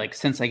said, like,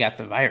 since I got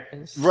the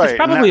virus. Right. It's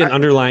probably an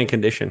underlying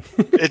condition.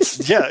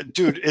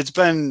 Dude, it's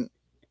been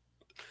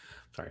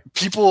 – sorry.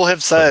 People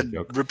have said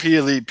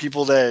repeatedly,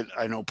 people that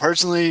I know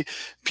personally,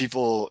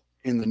 people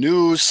in the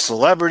news,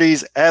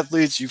 celebrities,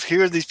 athletes, you've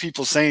heard these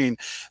people saying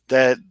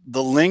that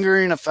the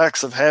lingering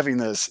effects of having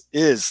this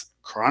is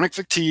chronic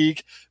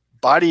fatigue,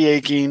 body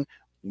aching,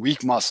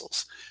 weak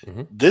muscles.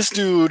 This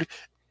dude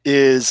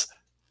is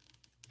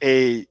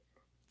a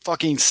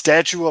fucking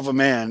statue of a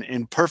man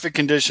in perfect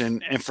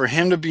condition, and for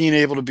him to being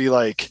able to be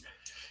like,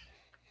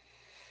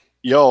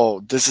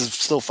 yo, this is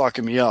still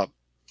fucking me up.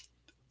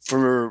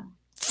 For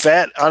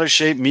fat, out of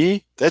shape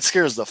me, that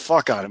scares the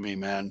fuck out of me,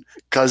 man.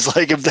 Because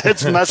like if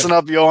that's messing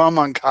up Yohan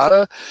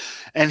Moncada,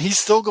 and he's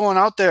still going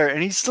out there,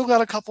 and he's still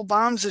got a couple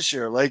bombs this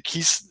year. Like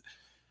it's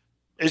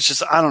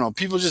just, I don't know.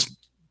 People just,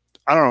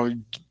 I don't know.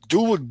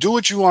 Do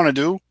what you want to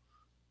do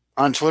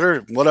on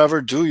Twitter,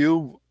 whatever. Do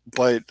you?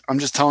 But I'm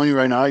just telling you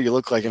right now, you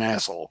look like an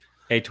asshole.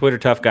 Hey, Twitter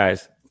tough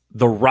guys.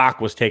 The Rock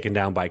was taken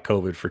down by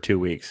COVID for 2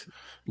 weeks.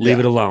 Leave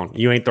it alone.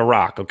 You ain't The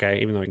Rock, okay?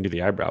 Even though you can do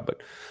the eyebrow,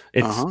 but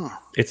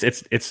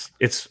it's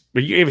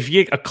if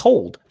you get a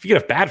cold, if you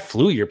get a bad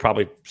flu, you're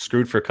probably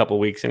screwed for a couple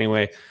of weeks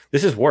anyway.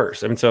 This is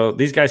worse. I mean, so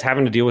these guys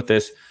having to deal with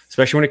this,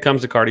 especially when it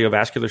comes to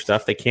cardiovascular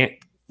stuff, they can't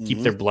keep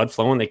their blood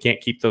flowing. They can't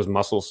keep those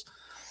muscles,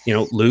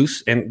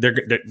 loose. And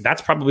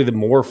that's probably the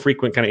more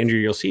frequent kind of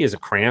injury you'll see is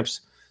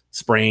cramps,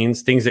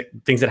 sprains, things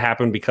that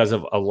happen because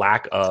of a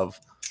lack of,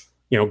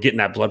 getting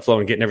that blood flow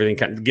and getting everything,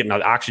 getting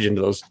the oxygen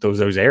to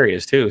those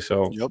areas too.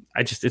 So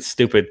it's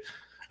stupid.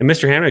 And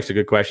Mr. Hamnick's a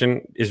good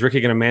question. Is Ricky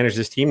going to manage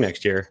this team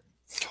next year?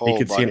 You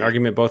could see an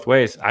argument both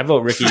ways. I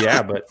vote Ricky,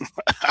 but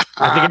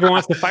I think everyone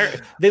wants to fire.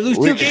 They lose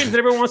 2 games, and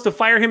everyone wants to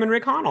fire him and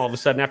Rick Hahn all of a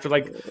sudden. After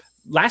like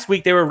last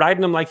week, they were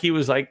riding him like he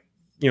was like,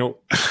 we could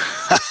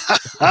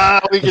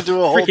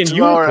do a whole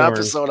 2-hour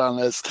episode on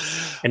this.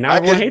 And now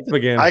everyone hates him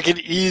again. I could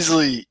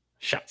easily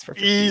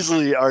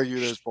argue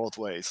this both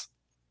ways,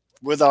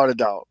 without a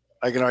doubt.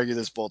 I can argue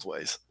this both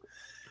ways.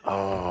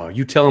 Oh,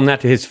 you tell him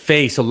that to his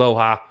face,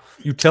 Aloha.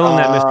 You tell him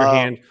that, Mr.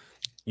 Hand.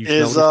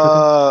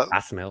 I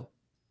smell.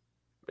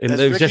 And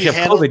there's just you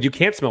have COVID. You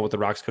can't smell what the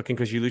Rock's cooking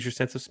because you lose your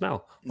sense of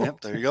smell. Yep,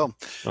 there you go.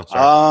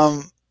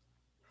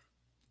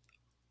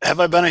 Have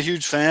I been a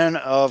huge fan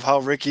of how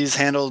Ricky's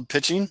handled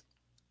pitching?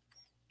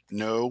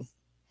 No.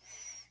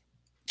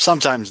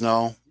 Sometimes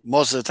no.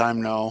 Most of the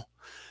time, no.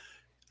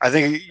 I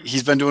think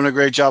he's been doing a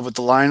great job with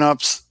the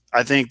lineups.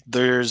 I think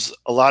there's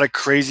a lot of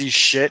crazy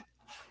shit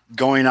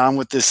going on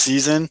with this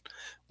season,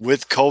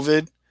 with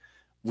COVID,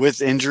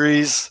 with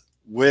injuries,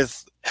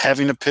 with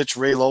having to pitch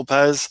Ray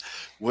Lopez,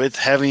 with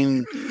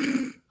having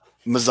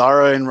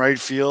Mazzara in right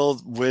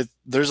field.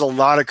 There's a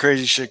lot of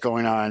crazy shit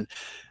going on.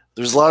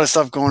 There's a lot of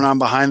stuff going on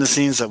behind the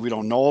scenes that we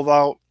don't know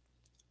about.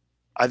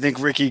 I think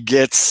Ricky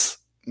gets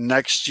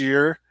next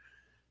year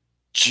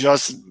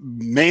just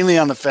mainly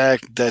on the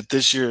fact that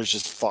this year is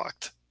just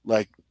fucked.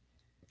 Like,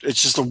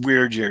 it's just a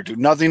weird year, dude.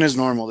 Nothing is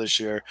normal this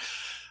year.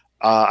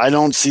 I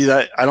don't see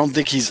that. I don't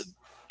think he's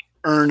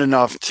earned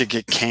enough to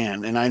get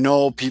canned. And I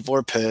know people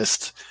are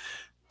pissed.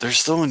 They're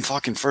still in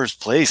fucking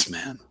first place,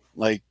 man.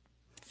 Like,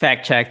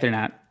 fact check, they're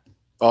not.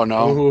 Oh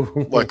no!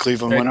 What,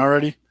 Cleveland win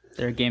already?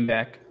 They're a game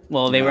back.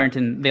 Well, they weren't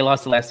in. They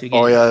lost the last 2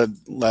 games. Oh yeah,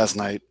 last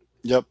night.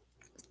 Yep.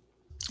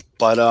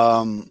 But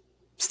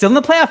Still in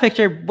the playoff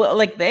picture, but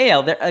like the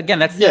AL. Again,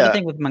 that's the other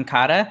thing with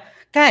Moncada.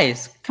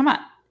 Guys, come on.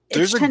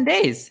 It's 10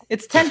 days.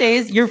 It's 10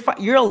 days.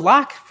 You're a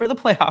lock for the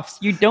playoffs.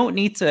 You don't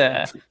need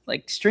to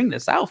like string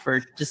this out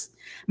for just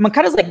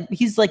Moncada's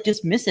he's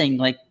just missing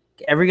like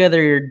every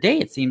other day.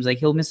 It seems like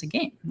he'll miss a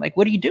game. Like,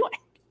 what are you doing?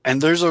 And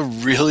there's a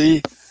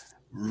really,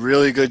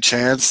 really good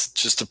chance,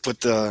 just to put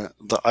the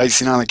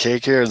icing on the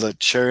cake here, the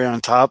cherry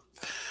on top,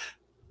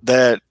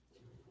 that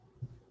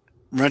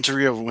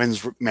Renteria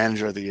wins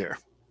Manager of the Year.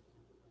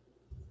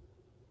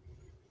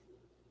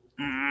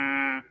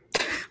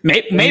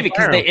 Maybe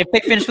because if they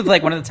finish with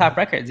like one of the top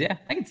records, yeah,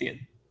 I can see it.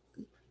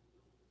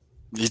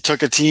 You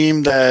took a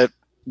team that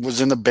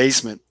was in the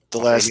basement the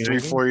last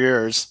 3-4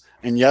 years,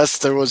 and yes,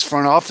 there was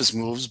front office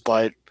moves,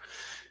 but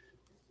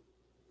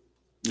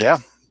yeah,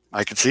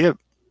 I could see it.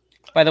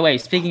 By the way,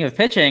 speaking of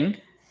pitching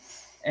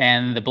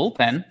and the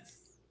bullpen,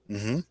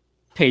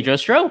 Pedro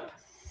Strop.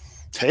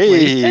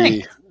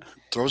 Hey,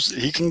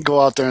 he can go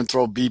out there and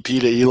throw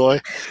BP to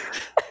Eloy.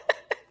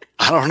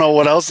 I don't know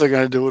what else they're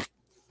going to do.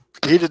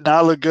 He did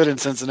not look good in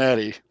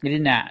Cincinnati. He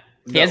did not.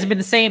 He hasn't been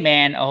the same,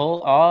 man.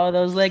 All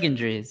those leg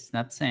injuries,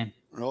 not the same.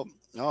 Oh,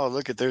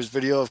 look at there's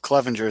video of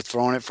Clevenger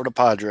throwing it for the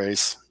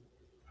Padres,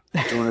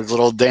 doing his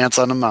little dance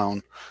on the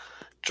mound.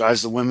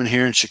 Drives the women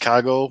here in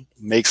Chicago,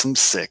 makes them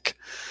sick.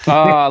 Oh,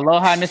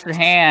 aloha, Mr.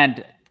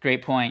 Hand.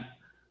 Great point.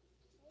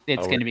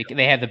 It's going to be.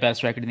 They have the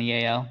best record in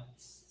the AL.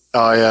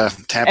 Oh yeah,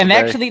 Tampa Bay.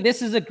 Actually,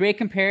 this is a great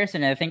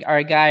comparison. I think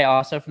our guy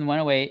also from the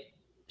 108.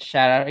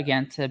 Shout out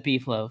again to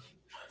Beef Loaf.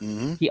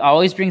 He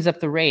always brings up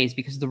the Rays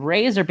because the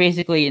Rays are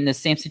basically in the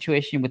same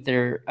situation with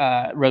their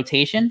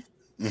rotation.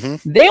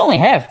 They only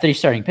have 3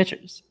 starting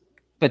pitchers,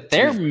 but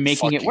they're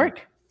making it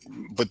work.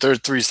 But they're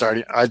 3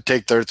 starting. I'd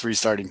take their 3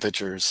 starting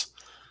pitchers.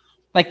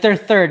 Like their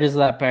third is a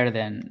lot better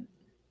than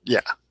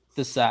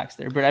the Sox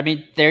there. But I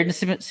mean, they're in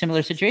a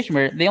similar situation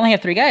where they only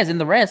have 3 guys, and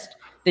the rest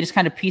they just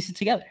kind of piece it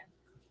together.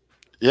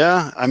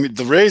 Yeah, I mean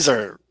the Rays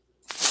are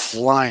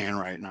flying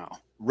right now.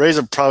 Rays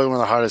are probably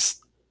one of the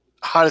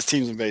hottest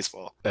teams in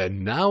baseball.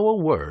 And now a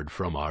word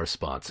from our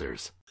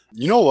sponsors.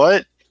 You know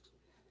what?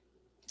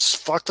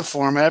 Fuck the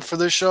format for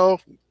this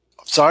show.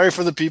 Sorry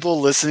for the people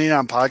listening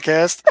on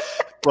podcast,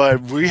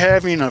 but we're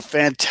having a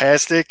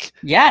fantastic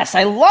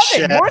I love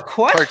it. More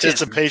questions.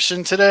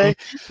 Participation today.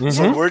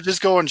 So we're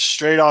just going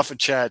straight off of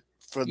chat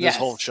for this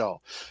whole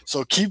show.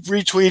 So keep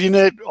retweeting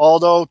it,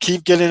 Aldo.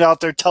 Keep getting it out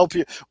there. Tell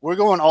people we're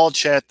going all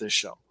chat this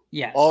show.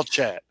 Yeah, all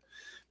chat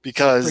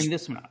because bring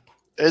this one up.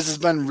 This has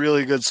been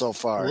really good so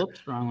far.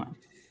 Whoops, wrong one.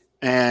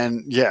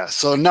 And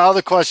so now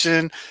the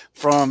question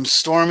from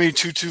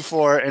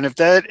Stormy224, and if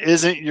that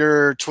isn't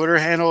your Twitter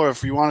handle or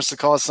if you want us to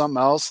call it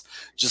something else,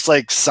 just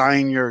like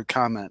sign your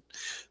comment.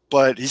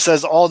 But he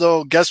says,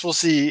 although guess we'll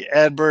see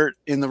Adbert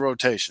in the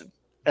rotation.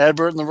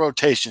 Adbert in the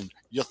rotation.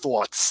 Your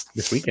thoughts?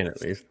 This weekend at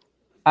least.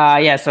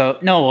 So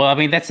no, I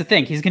mean that's the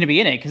thing. He's going to be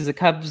in it because the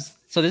Cubs.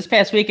 So this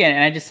past weekend,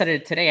 and I just said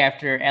it today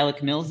after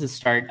Alec Mills'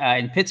 start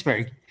in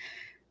Pittsburgh.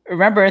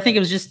 Remember, I think it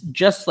was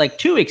just like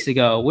 2 weeks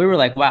ago. We were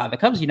like, wow, the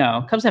Cubs,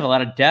 Cubs have a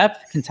lot of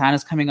depth.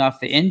 Quintana's coming off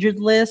the injured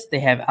list. They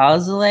have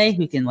Alzolay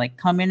who can like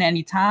come in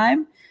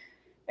anytime.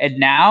 And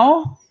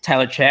now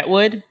Tyler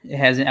Chatwood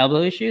has an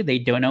elbow issue. They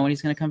don't know when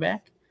he's going to come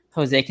back.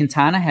 Jose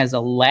Quintana has a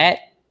lat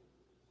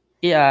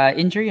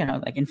injury,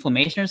 like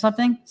inflammation or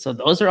something. So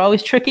those are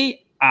always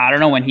tricky. I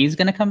don't know when he's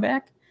going to come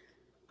back.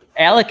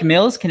 Alec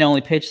Mills can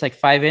only pitch like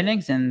 5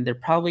 innings, and they're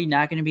probably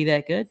not going to be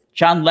that good.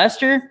 John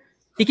Lester,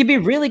 he could be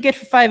really good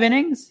for 5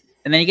 innings,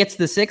 and then he gets to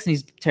the 6th, and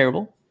he's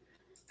terrible.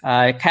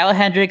 Kyle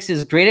Hendricks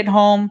is great at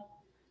home,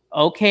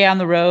 okay on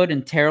the road,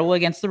 and terrible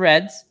against the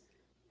Reds.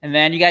 And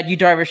then you got Yu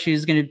Darvish,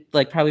 who's going to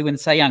like probably win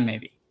Cy Young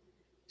maybe.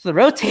 So the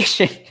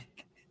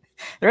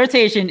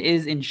rotation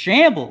is in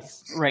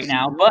shambles right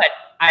now. But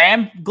I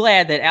am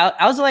glad that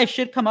Alzolay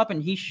should come up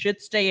and he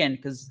should stay in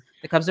because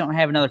the Cubs don't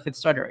have another 5th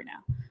starter right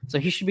now. So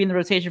he should be in the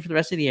rotation for the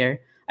rest of the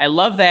year. I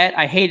love that.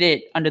 I hate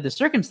it under the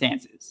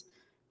circumstances.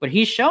 But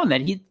he's shown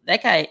that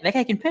that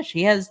guy can pitch.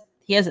 He has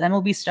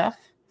MLB stuff.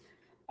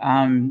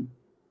 And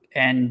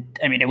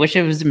I mean, I wish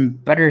it was in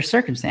better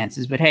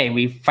circumstances. But hey,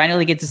 we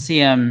finally get to see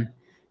him,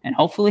 and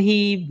hopefully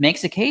he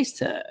makes a case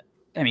to.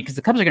 I mean, because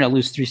the Cubs are going to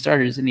lose 3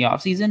 starters in the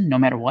offseason, no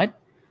matter what.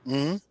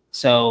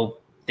 So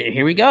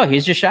here we go.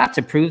 Here's your shot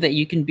to prove that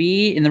you can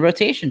be in the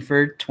rotation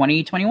for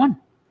 2021.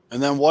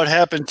 And then what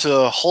happened to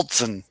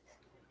Holtzen?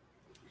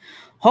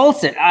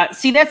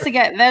 See, that's the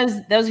guy. That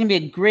was going to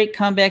be a great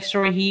comeback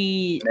story.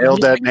 He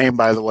nailed that name,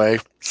 by the way.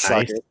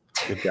 Nice.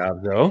 Good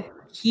job, Joe.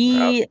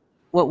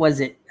 What was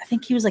it? I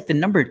think he was like the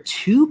number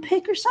 2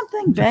 pick or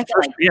something back.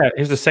 He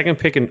was the 2nd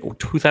pick in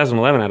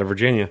 2011 out of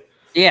Virginia.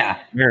 Yeah,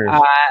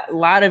 a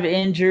lot of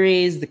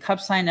injuries. The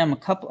Cubs signed him a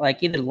couple,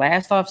 like either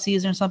last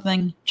offseason or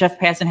something. Jeff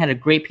Passan had a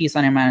great piece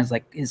on him on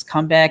his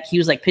comeback. He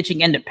was like pitching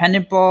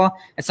independent ball.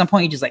 At some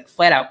point, he just like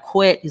flat out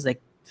quit. He's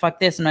like, "Fuck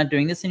this! I'm not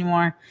doing this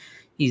anymore."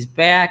 He's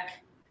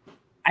back.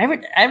 I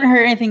haven't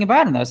heard anything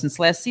about him though since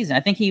last season.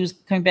 I think he was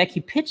coming back. He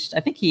pitched. I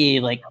think he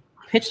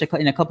pitched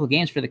in a couple of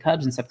games for the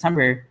Cubs in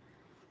September.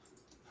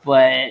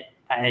 But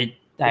I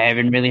I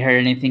haven't really heard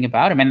anything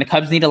about him. And the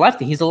Cubs need a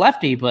lefty. He's a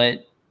lefty,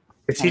 but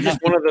is he just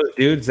one of those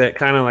dudes that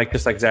kind of like,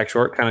 just like Zach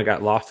Short, kind of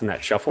got lost in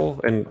that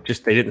shuffle and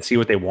just they didn't see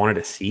what they wanted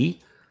to see?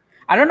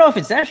 I don't know if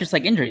it's that, just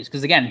like injuries,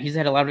 because again, he's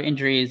had a lot of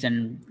injuries,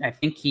 and I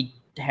think he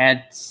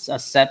had a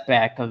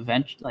setback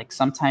eventually, like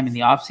sometime in the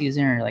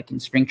offseason or like in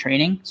spring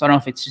training. So I don't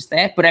know if it's just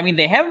that, but I mean,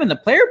 they have him in the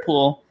player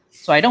pool,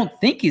 so I don't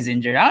think he's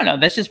injured. I don't know.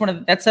 That's just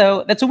that's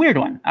a weird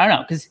one. I don't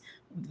know, because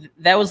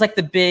that was like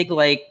the big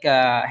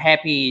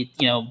happy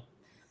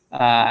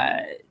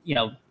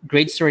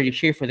great story to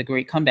cheer for, the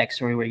great comeback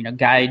story where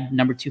guy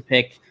number 2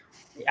 pick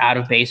out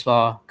of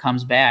baseball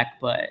comes back,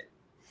 but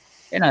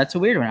it's a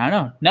weird one. I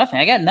don't know. Nothing.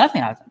 I got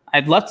nothing out of them.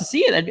 I'd love to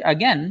see it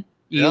again.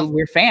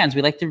 We're fans.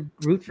 We like to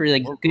root for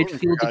good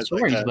feel-good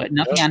stories, but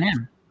nothing on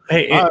him.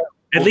 Hey,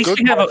 at least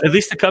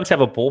the Cubs have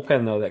a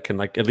bullpen though that can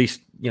at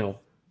least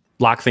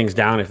lock things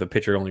down if the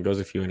pitcher only goes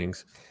a few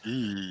innings.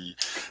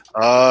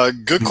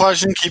 Good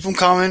question. Keep them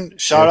coming.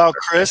 Shout out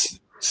Chris.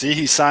 See,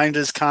 he signed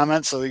his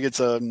comment, so he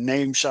gets a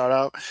name shout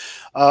out.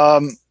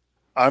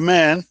 Our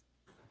man,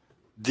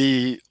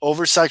 the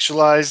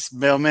over-sexualized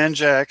mailman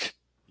Jack.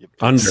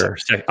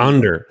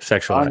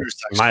 Under-sexualized,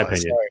 in my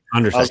opinion.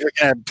 I was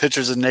looking at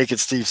pictures of naked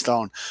Steve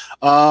Stone.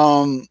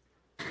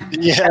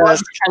 Yes.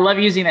 I love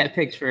using that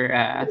picture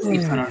for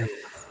Steve Stone.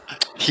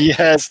 He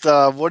asked,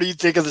 what do you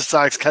think of the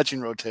Sox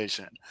catching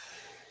rotation?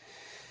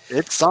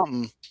 It's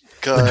something,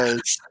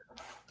 because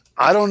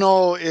I don't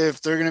know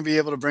if they're going to be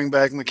able to bring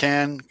back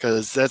McCann,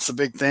 because that's the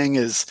big thing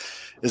is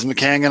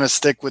McCann going to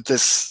stick with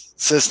this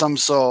system?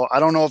 So I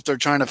don't know if they're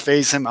trying to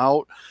phase him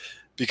out.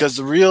 Because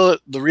the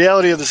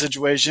reality of the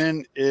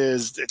situation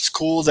is, it's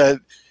cool that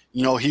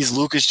he's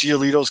Lucas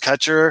Giolito's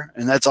catcher,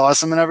 and that's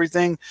awesome and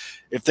everything.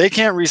 If they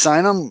can't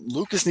re-sign him,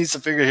 Lucas needs to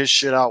figure his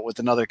shit out with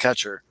another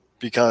catcher,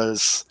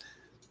 because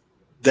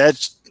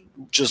that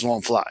just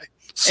won't fly.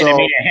 So and I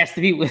mean, it has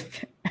to be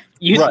with.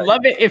 You'd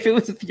love it if it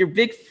was with your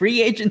big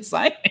free agent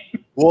signing.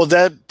 Well,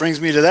 that brings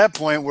me to that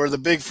point where the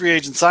big free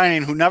agent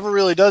signing, who never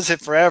really does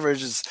hit for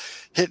average, is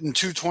hitting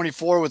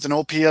 224 with an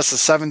OPS of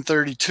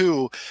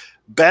 732.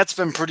 Bat's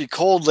been pretty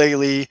cold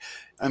lately.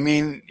 I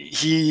mean,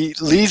 he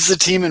leads the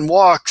team in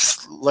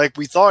walks like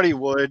we thought he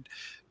would,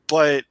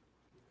 but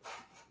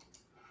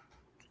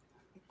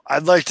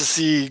I'd like to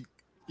see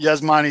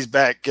Yasmani's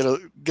back get a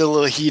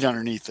little heat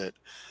underneath it.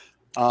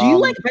 Do you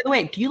like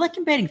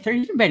him batting third?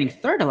 He's been batting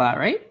third a lot,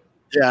 right?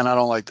 Yeah, and I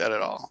don't like that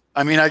at all.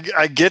 I mean,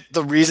 I get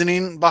the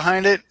reasoning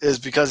behind it is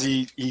because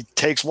he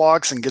takes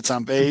walks and gets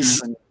on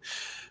base,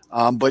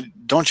 and but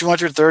don't you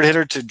want your third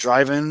hitter to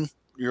drive in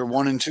your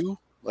 1 and 2?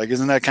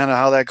 Isn't that kind of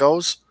how that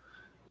goes?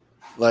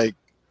 I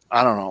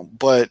don't know,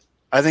 but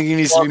I think he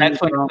needs to be.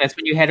 That's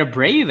when you had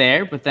Abreu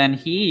there, but then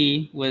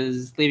he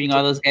was leaving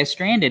all those guys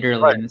stranded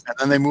early. Right. And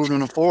then they moved him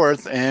to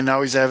 4th, and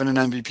now he's having an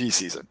MVP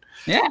season.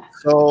 Yeah.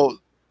 So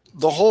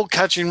the whole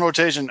catching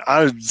rotation,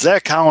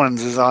 Zach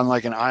Collins is on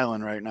an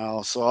island right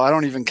now, so I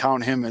don't even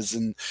count him as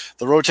in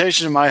the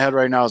rotation in my head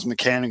right now is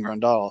McCann and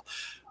Grandal.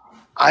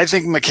 I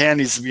think McCann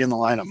needs to be in the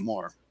lineup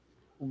more,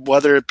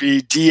 whether it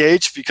be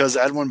DH because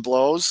Edwin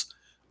blows,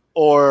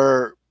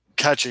 or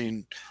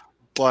catching.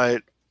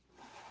 But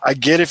I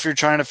get if you're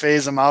trying to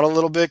phase him out a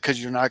little bit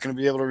because you're not going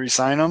to be able to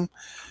re-sign him.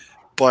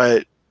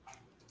 But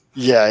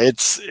yeah,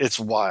 it's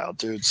wild,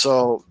 dude.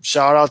 So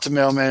shout out to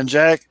Mailman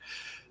Jack.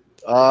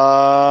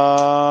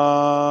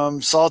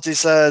 Salty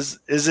says,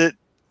 is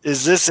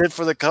this it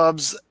for the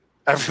Cubs?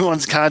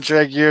 Everyone's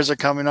contract years are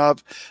coming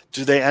up.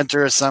 Do they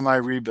enter a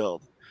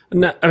semi-rebuild?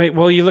 No, I mean,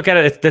 well, you look at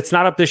it, it's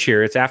not up this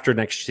year. It's after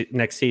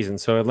next season.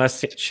 So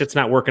unless shit's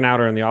not working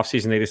out or in the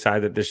offseason they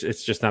decide that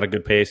it's just not a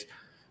good pace,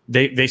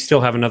 they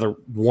still have another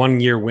 1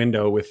 year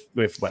window with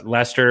what,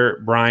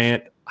 Lester,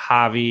 Bryant,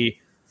 Javi,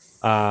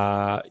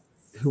 not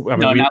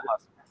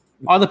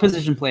all the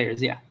position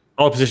players, yeah.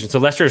 All the positions. So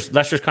Lester's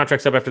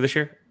contract's up after this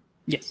year?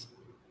 Yes.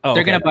 Oh,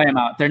 they're going to buy him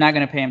out. They're not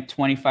going to pay him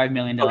 $25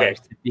 million. Okay.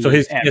 So he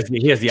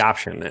has the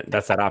option.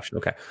 That's that option.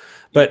 Okay.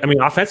 But I mean,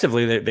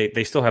 offensively,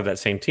 they still have that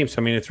same team. So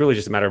I mean, it's really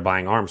just a matter of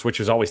buying arms, which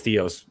was always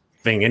Theo's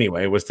thing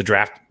anyway, was to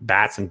draft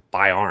bats and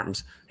buy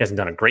arms. He hasn't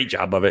done a great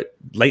job of it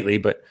lately,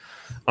 but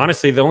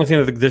honestly, the only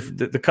thing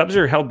that the Cubs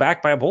are held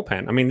back by a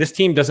bullpen. I mean, this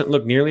team doesn't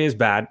look nearly as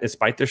bad,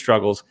 despite their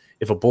struggles,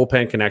 if a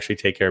bullpen can actually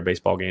take care of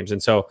baseball games.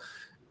 And so,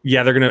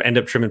 yeah, they're going to end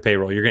up trimming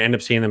payroll. You're going to end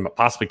up seeing them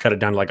possibly cut it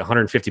down to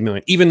 $150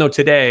 million. Even though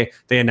today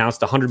they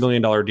announced a $100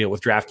 million deal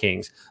with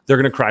DraftKings, they're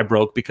going to cry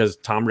broke because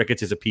Tom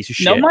Ricketts is a piece of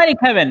shit. No money,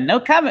 Kevin. No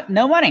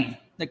money.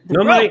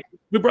 No money.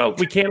 We broke.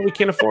 We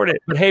can't afford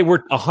it. But hey,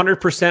 we're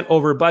 100%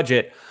 over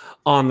budget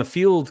on the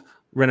field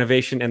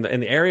renovation and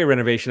the area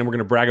renovation, and we're going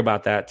to brag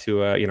about that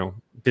to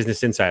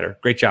Business Insider.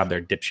 Great job there,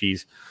 dip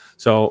cheese.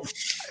 So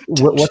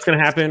what's going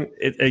to happen?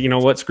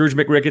 Scrooge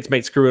McRicketts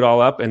might screw it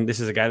all up, and this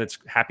is a guy that's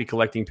happy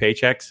collecting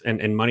paychecks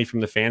and money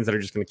from the fans that are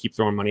just going to keep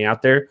throwing money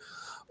out there.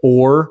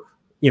 Or,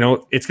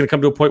 it's going to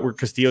come to a point where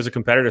Castillo's a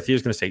competitor.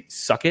 Theo's going to say,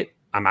 suck it.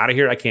 I'm out of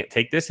here. I can't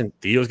take this. And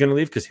Theo's going to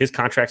leave because his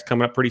contract's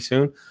coming up pretty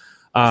soon.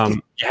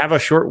 You have a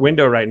short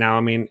window right now.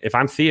 I mean, if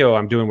I'm Theo,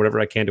 I'm doing whatever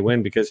I can to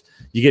win because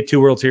you get 2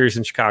 World Series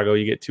in Chicago,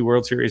 you get 2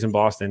 World Series in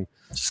Boston.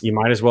 You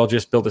might as well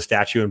just build a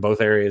statue in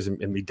both areas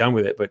and be done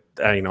with it. But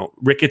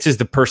Ricketts is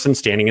the person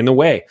standing in the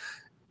way.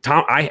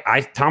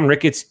 Tom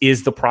Ricketts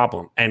is the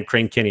problem, and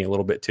Crane Kinney a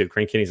little bit too.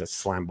 Crane Kinney's a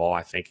slam ball.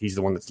 I think he's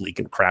the one that's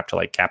leaking crap to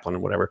like Kaplan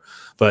and whatever.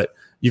 But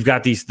you've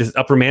got this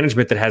upper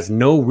management that has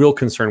no real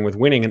concern with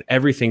winning and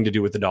everything to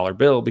do with the dollar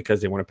bill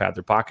because they want to pad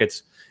their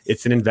pockets.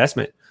 It's an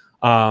investment.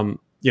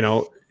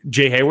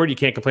 Jay Hayward, you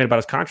can't complain about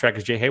his contract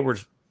because Jay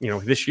Hayward's,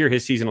 this year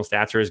his seasonal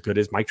stats are as good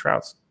as Mike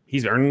Trout's.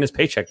 He's earning his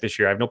paycheck this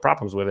year. I have no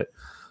problems with it.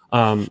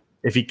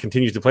 If he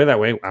continues to play that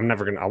way, I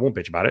won't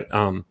bitch about it.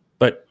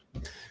 But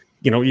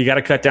you got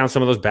to cut down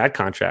some of those bad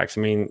contracts.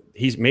 I mean,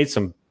 he's made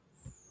some,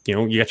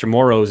 you got your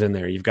Moros in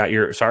there. You've got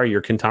your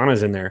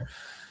Quintanas in there.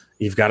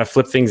 You've got to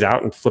flip things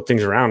out and flip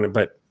things around.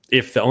 But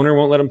if the owner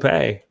won't let him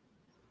pay,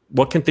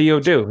 what can Theo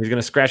do? He's going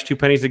to scratch 2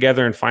 pennies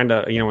together and find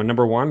a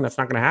number one. That's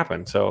not going to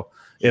happen. So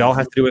it all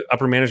has to do with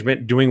upper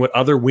management doing what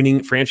other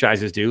winning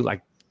franchises do,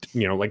 like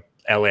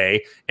LA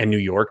and New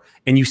York.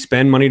 And you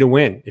spend money to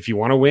win. If you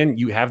want to win,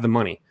 you have the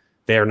money.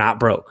 They are not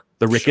broke.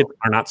 The Ricketts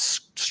are not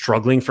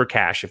struggling for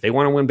cash. If they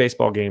want to win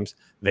baseball games,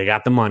 they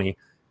got the money.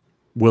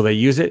 Will they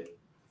use it?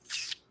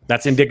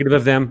 That's indicative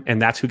of them,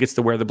 and that's who gets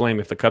to wear the blame.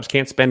 If the Cubs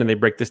can't spend and they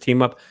break this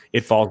team up,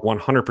 it falls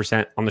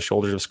 100% on the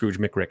shoulders of Scrooge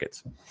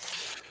McRicketts.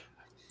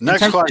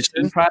 Next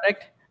question.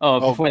 Product.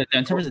 Before that,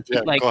 in terms of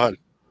team, go ahead.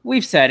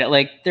 We've said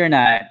it, they're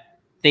not.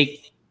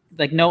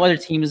 No other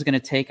team is going to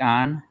take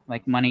on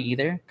money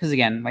either, because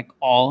again,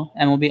 all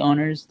MLB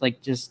owners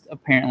just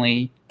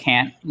apparently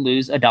can't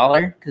lose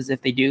 $1 because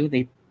if they do,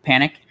 they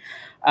panic.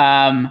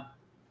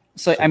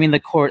 So I mean, the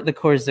core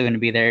is still going to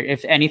be there.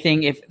 If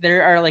anything, if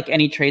there are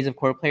any trades of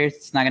core players,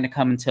 it's not going to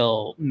come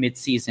until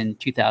mid-season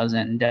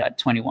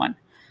 2021.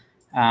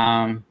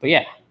 But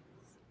yeah,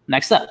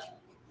 next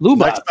up,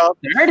 Luba.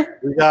 Third?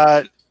 We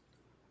got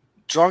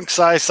Drunk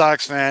Cy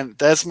Sox fan.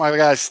 That's my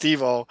guy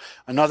Steve-O,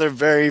 another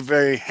very,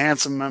 very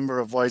handsome member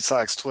of White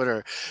Sox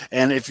Twitter.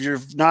 And if you're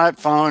not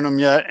following him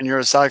yet and you're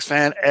a Sox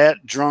fan,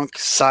 at Drunk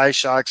Cy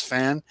Sox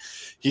fan,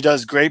 he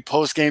does great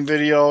post-game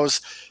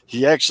videos.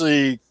 He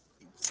actually,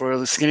 for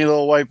the skinny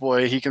little white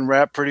boy, he can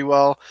rap pretty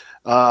well.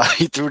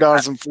 He threw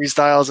down some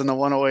freestyles in the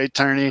 108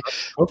 tourney.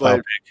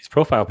 His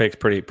profile pic's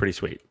pretty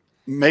sweet.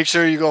 Make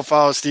sure you go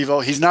follow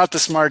Steve-O. He's not the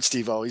smart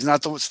Steve-O. He's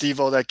not the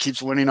Steve-O that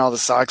keeps winning all the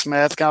Sox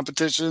math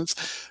competitions.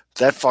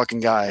 That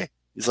fucking guy,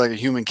 he's like a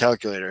human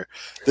calculator.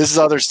 This is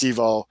other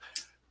Steve-O,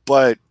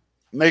 but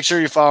make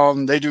sure you follow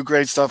them. They do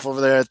great stuff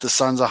over there at the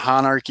Sons of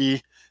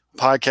Honarchy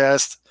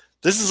podcast.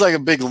 This is like a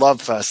big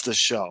love fest, this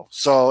show.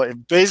 So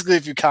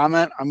if you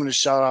comment, I'm going to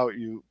shout out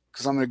you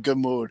because I'm in a good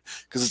mood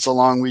because it's a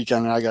long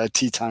weekend and I got a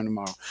tea time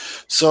tomorrow.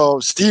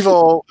 So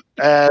Steve-O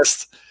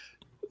asked,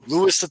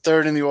 Lewis the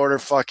third in the order,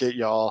 fuck it,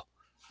 y'all.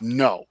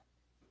 No.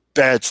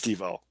 Bad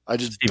Steve-O. I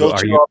just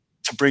built you up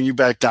to bring you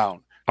back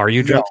down. Are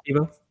you drunk,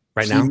 Steve-O?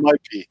 Right now? He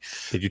might be.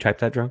 Did you type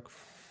that drunk?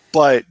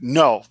 But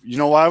no. You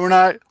know why we're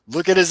not?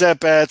 Look at his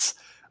at-bats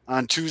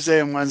on Tuesday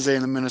and Wednesday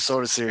in the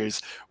Minnesota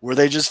series where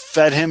they just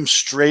fed him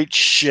straight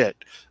shit.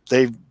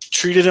 They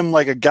treated him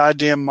like a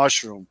goddamn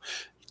mushroom,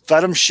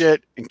 fed him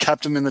shit, and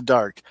kept him in the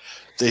dark.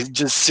 They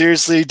just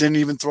seriously didn't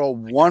even throw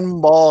one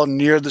ball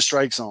near the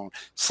strike zone.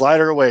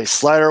 Slider away,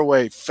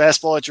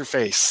 fastball at your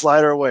face,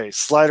 slider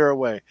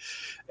away.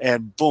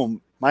 And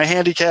boom, my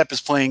handicap is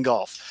playing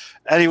golf.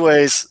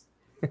 Anyways,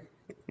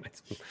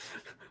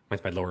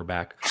 mine's my lower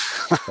back.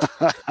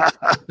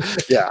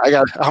 Yeah, I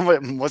got.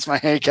 What's my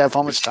handicap?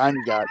 How much time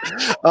you got?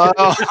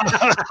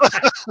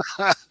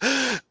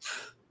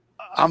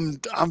 I'm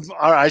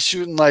all right.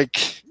 Shooting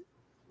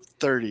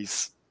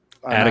 30s.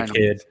 At a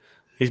kid.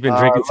 He's been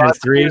drinking since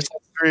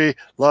 3.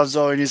 Love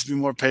Zoe needs to be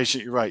more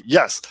patient. You're right.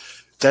 Yes.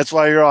 That's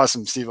why you're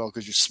awesome, Steve-O,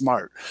 because you're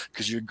smart,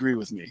 because you agree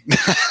with me.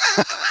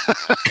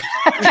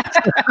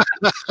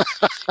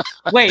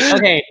 Wait,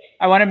 okay.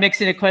 I want to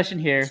mix in a question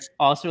here,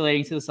 also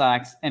relating to the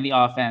Sox and the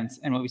offense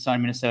and what we saw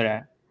in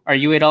Minnesota. Are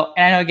you at all –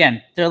 and I know,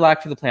 again, they're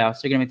locked for the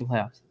playoffs. They're going to make the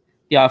playoffs.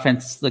 The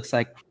offense looks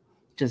like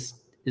just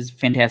is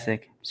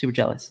fantastic. Super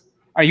jealous.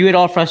 Are you at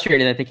all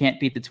frustrated that they can't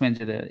beat the Twins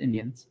or the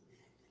Indians?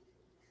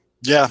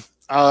 Yeah.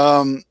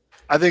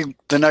 I think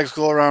the next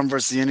go-around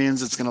versus the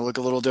Indians, it's going to look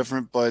a little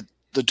different, but –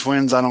 the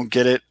Twins, I don't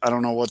get it. I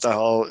don't know what the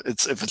hell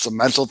if it's a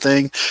mental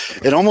thing.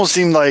 It almost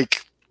seemed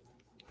like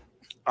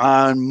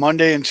on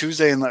Monday and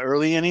Tuesday in the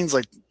early innings,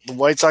 the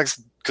White Sox,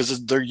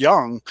 because they're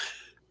young,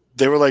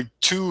 they were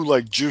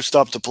too juiced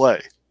up to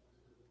play.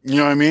 You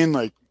know what I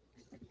mean?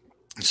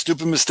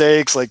 Stupid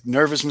mistakes,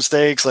 nervous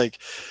mistakes, and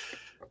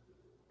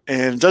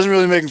it doesn't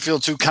really make them feel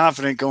too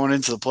confident going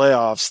into the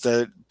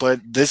playoffs. But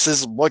this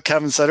is what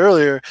Kevin said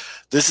earlier.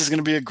 This is going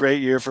to be a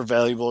great year for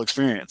valuable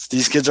experience.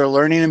 These kids are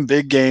learning in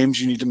big games.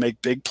 You need to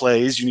make big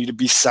plays. You need to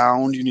be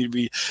sound. You need to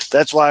be.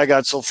 That's why I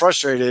got so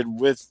frustrated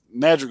with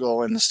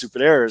Madrigal and the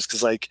stupid errors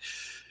because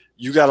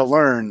you got to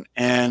learn.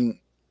 And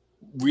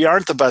we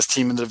aren't the best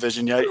team in the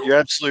division yet. You're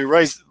absolutely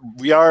right.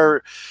 We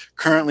are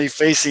currently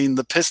facing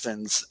the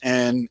Pistons,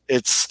 and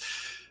it's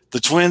the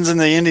Twins and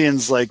the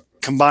Indians like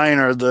combine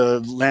are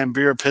the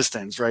Lambeer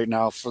Pistons right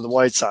now for the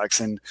White Sox,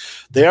 and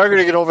they are going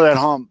to get over that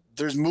hump.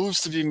 There's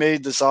moves to be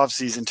made this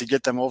offseason to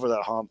get them over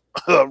that hump.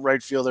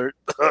 Right fielder,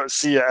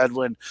 see ya,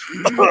 Edwin,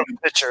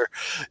 pitcher.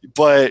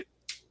 But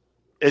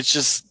it's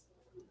just,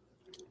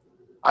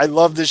 I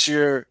love this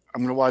year.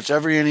 I'm going to watch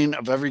every inning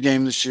of every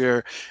game this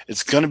year.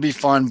 It's going to be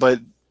fun, but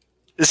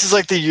this is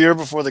like the year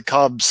before the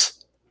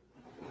Cubs.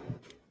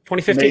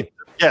 2015.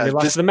 Yeah, they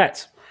lost to the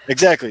Mets.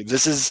 Exactly.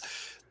 This is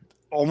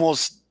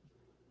almost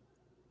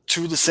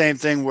to the same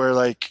thing where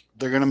like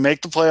they're going to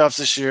make the playoffs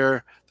this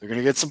year. They're going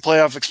to get some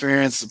playoff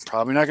experience. They're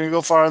probably not going to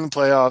go far in the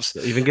playoffs.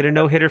 They'll even get a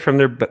no-hitter from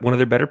one of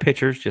their better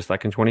pitchers, just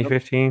like in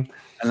 2015.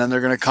 And then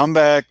they're going to come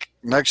back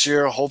next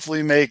year,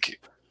 hopefully make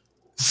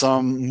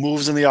some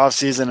moves in the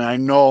offseason. And I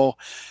know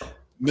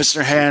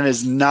Mr. Han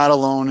is not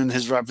alone in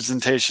his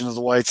representation of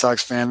the White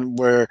Sox fan,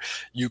 where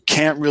you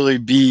can't really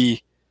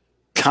be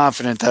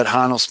confident that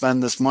Han will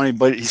spend this money.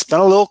 But he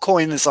spent a little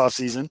coin this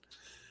offseason.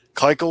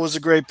 Keuchel was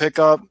a great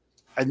pickup.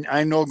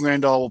 I know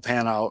Grandal will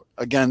pan out.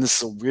 Again, this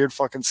is a weird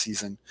fucking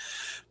season.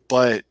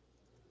 But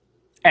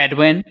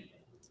Edwin's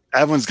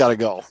got to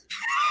go.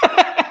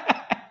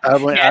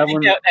 Edwin, I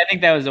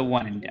think that was a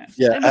one and done.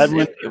 Yeah,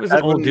 it was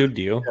an old dude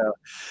deal.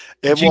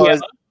 Yeah, it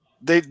was.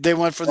 They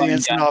went for the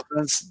instant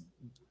offense.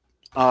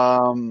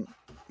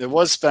 It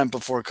was spent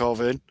before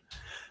COVID.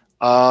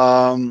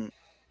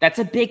 That's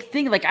a big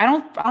thing. Like I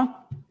don't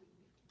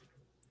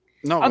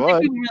No, I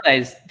think we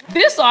realize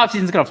this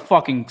offseason is gonna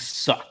fucking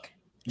suck.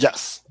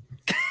 Yes.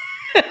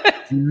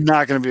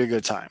 Not gonna be a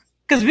good time.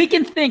 Because we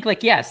can think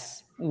like,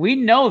 yes, we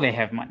know they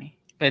have money,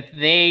 but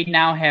they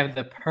now have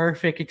the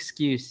perfect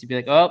excuse to be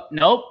like, oh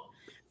nope,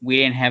 we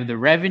didn't have the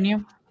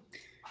revenue.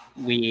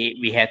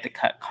 We had to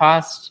cut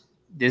costs.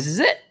 This is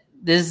it.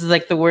 This is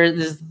like the worst.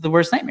 This is the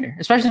worst nightmare,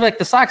 especially like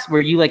the Sox,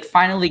 where you like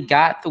finally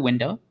got the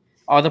window.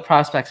 All the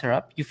prospects are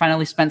up. You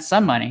finally spent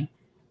some money,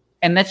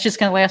 and that's just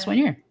gonna last 1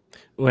 year.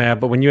 Yeah,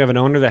 but when you have an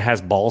owner that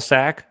has ball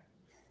sack,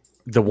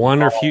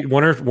 one of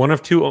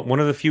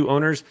the few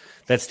owners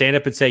that stand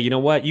up and say, you know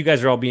what, you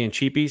guys are all being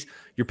cheapies.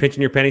 You're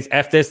pinching your pennies.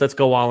 F this. Let's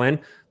go all in.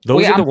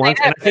 Those are the ones.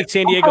 And I think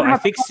San Diego. I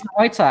think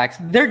White Sox.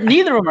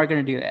 Neither of them are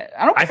going to do that.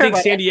 I think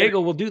San Diego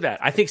will do that.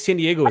 I think San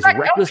Diego is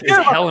reckless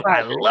as hell, and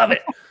I love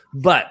it.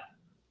 But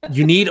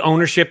you need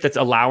ownership that's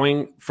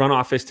allowing front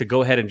office to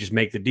go ahead and just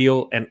make the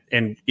deal.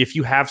 And if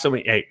you have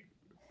somebody, hey,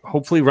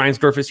 hopefully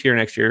Reinsdorf is here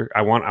next year.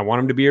 I want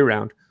him to be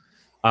around.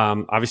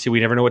 Obviously,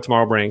 we never know what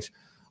tomorrow brings.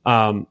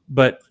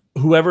 But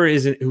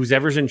who's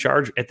ever's in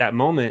charge at that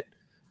moment,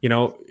 you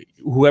know,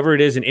 whoever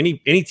it is in any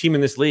team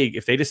in this league,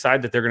 if they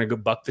decide that they're going to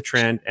go buck the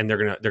trend and they're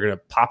going to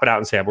pop it out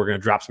and say, we're going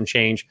to drop some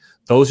change.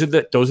 Those are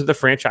the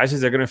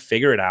franchises that are going to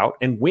figure it out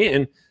and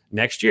win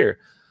next year.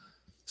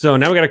 So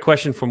now we got a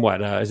question from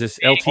what? Is this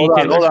LT?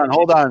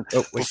 Hold on.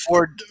 Oh,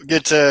 before we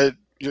get to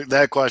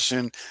that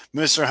question,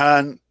 Mr.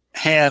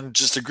 Han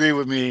just agreed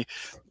with me.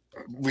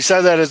 We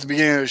said that at the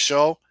beginning of the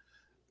show.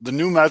 The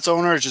new Mets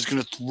owner is just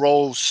going to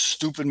throw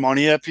stupid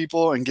money at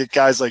people and get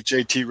guys like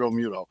JT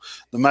Realmuto.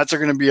 The Mets are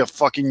going to be a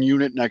fucking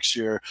unit next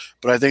year,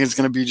 but I think it's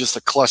going to be just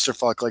a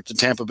clusterfuck like the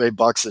Tampa Bay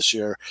Bucks this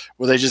year,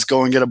 where they just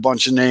go and get a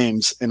bunch of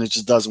names and it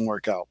just doesn't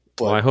work out.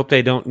 But well, I hope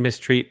they don't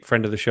mistreat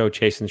friend of the show,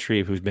 Chasen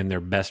Shreve, who's been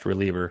their best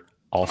reliever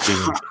all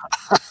season.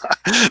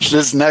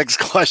 This next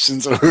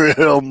question's a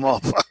real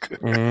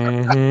motherfucker.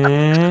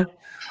 Mm-hmm.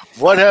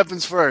 What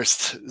happens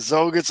first?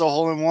 Zoe gets a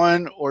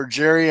hole-in-one or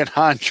Jerry and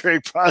Andre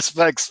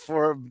prospects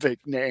for a big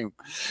name?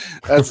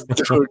 That's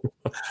dude.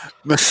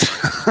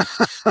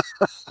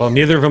 Well,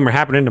 neither of them are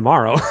happening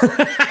tomorrow.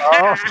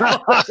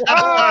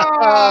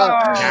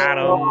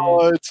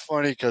 Oh, it's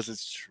funny because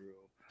it's true.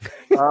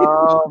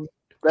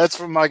 That's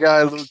from my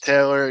guy, Luke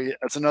Taylor.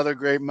 That's another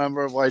great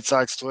member of White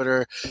Sox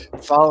Twitter.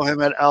 Follow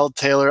him at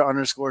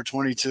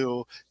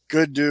LTaylor_22.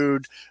 Good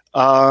dude.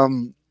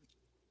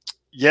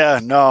 Yeah,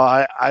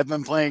 no, I've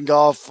been playing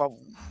golf.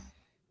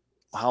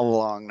 How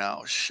long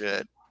now?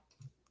 Shit.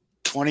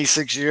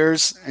 26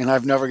 years, and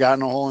I've never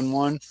gotten a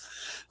hole-in-one.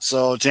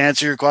 So to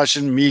answer your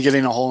question, me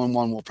getting a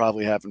hole-in-one will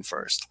probably happen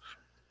first.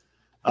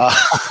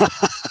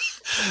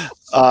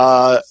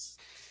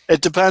 It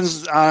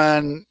depends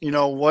on,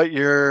 what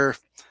your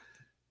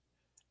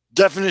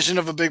definition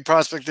of a big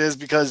prospect is,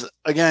 because,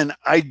 again,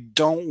 I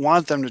don't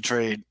want them to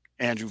trade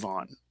Andrew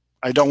Vaughn.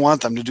 I don't want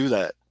them to do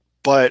that.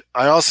 But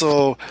I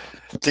also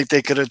think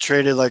they could have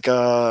traded like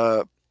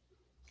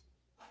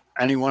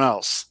anyone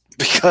else,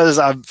 because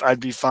I'd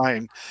be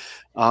fine.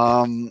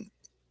 But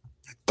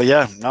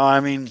yeah, no, I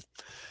mean,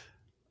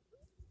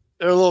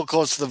 they're a little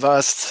close to the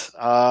vest.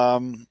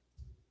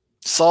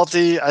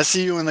 Salty, I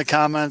see you in the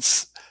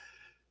comments.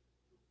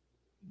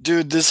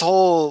 Dude,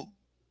 the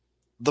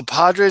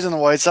Padres and the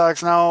White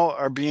Sox now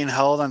are being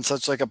held on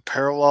such like a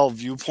parallel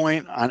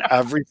viewpoint on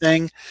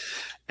everything.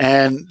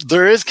 And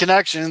there is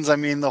connections. I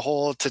mean, the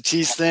whole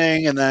Tatis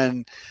thing, and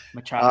then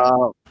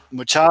Machado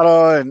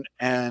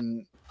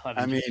and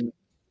Clevenger. I mean,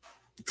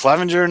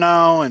 Clevenger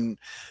now. And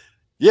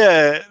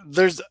yeah,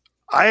 didn't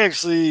I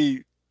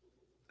say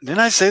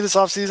this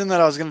offseason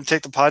that I was going to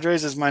take the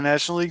Padres as my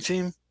National League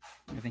team?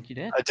 I think you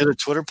did. I did a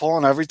Twitter poll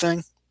and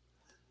everything.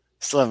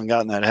 Still haven't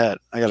gotten that hat.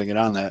 I got to get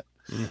on that.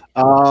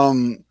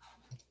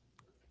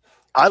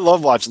 I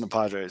love watching the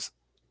Padres.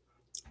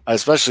 I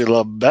especially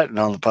love betting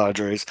on the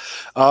Padres.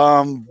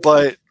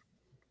 But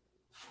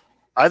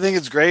I think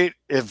it's great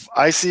if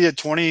I see a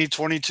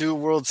 2022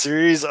 World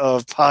Series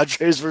of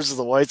Padres versus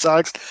the White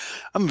Sox.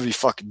 I'm going to be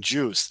fucking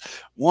juiced.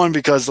 1,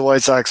 because the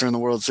White Sox are in the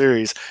World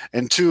Series,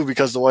 and 2,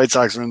 because the White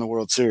Sox are in the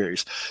World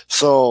Series.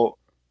 So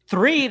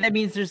 3, that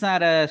means there's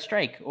not a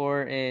strike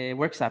or a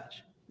work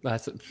stoppage.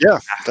 Yeah.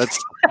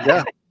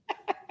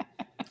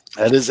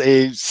 That is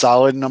a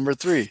solid number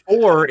 3.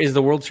 4 is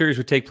the World Series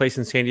would take place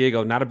in San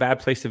Diego. Not a bad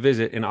place to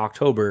visit in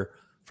October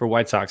for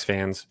White Sox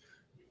fans,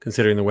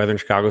 considering the weather in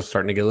Chicago is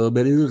starting to get a little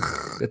bit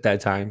at that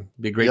time.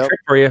 Be a great trip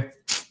for you.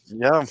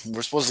 Yeah,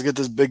 we're supposed to get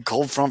this big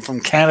cold front from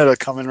Canada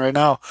coming right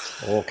now.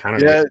 Oh,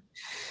 Canada. Yeah.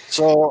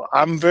 So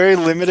I'm very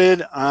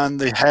limited on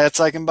the hats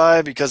I can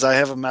buy because I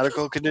have a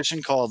medical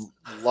condition called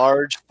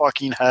large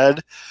fucking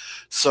head.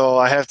 So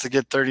I have to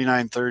get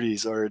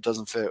 3930s or it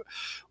doesn't fit.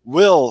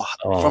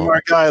 From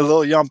our guy,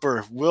 Lil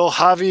Yumper, will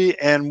Javi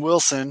and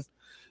Wilson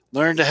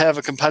learn to have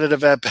a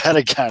competitive at-bat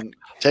again?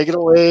 Take it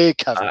away,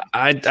 Kevin.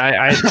 I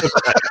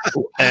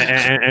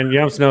and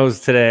Yumps knows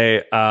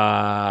today.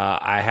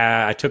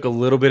 I took a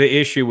little bit of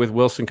issue with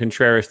Wilson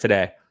Contreras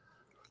today.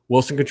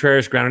 Wilson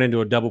Contreras grounded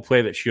into a double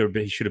play that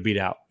he should have beat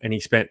out, and he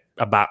spent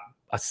about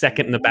a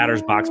second in the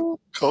batter's box.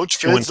 Coach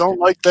Fitz don't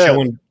like that.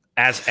 Showing,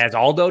 as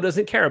Aldo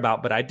doesn't care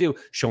about, but I do,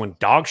 showing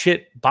dog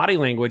shit body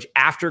language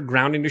after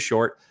grounding to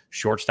short.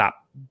 Shortstop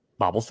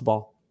bobbles the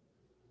ball,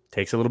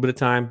 takes a little bit of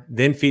time,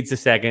 then feeds the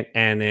second,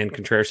 and then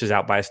Contreras is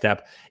out by a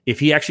step. If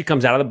he actually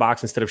comes out of the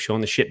box instead of showing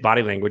the shit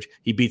body language,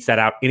 he beats that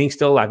out. Inning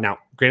still alive. Now,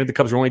 granted, the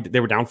Cubs they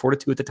were down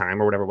 4-2 at the time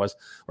or whatever it was,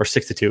 or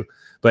 6-2.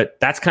 But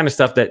that's kind of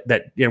stuff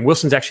that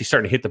Wilson's actually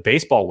starting to hit the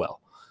baseball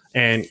well.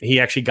 And he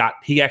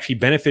actually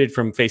benefited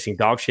from facing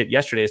dog shit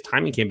yesterday. His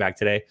timing came back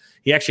today.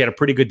 He actually had a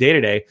pretty good day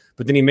today,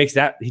 but then he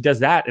does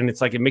that, and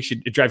it's like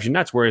it drives you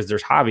nuts. Whereas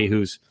there's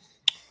Javi,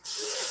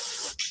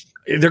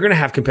 they're going to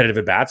have competitive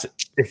at bats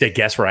if they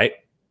guess right.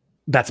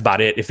 That's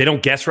about it. If they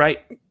don't guess right,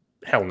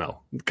 hell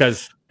no,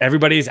 because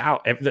everybody's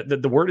out.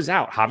 The word is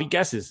out. Javi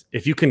guesses.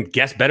 If you can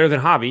guess better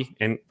than Javi,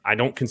 and I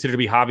don't consider to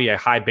be Javi a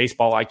high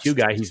baseball IQ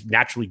guy. He's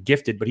naturally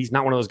gifted, but he's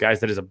not one of those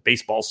guys that is a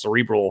baseball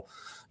cerebral,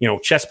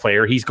 chess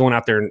player. He's going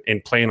out there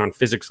and playing on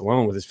physics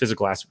alone with his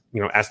physical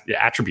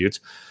attributes.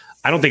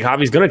 I don't think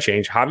Javi's going to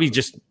change. Javi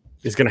just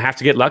is going to have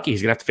to get lucky.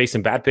 He's going to have to face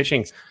some bad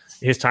pitching.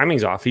 His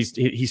timing's off. He's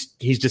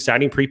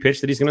deciding pre-pitch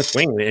that he's going to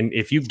swing, and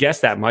if you guess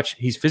that much,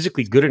 he's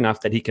physically good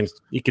enough that he can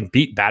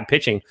beat bad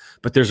pitching.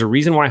 But there's a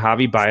reason why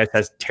Javi Baez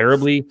has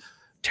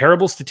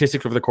terrible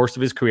statistics over the course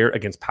of his career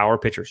against power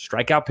pitchers.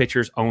 Strikeout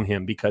pitchers own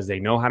him because they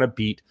know how to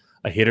beat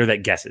a hitter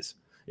that guesses.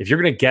 If you're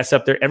going to guess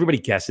up there, everybody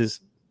guesses.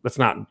 Let's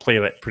not play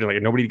that pretty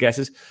like nobody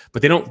guesses,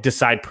 but they don't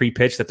decide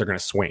pre-pitch that they're going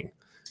to swing.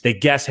 They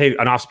guess, hey,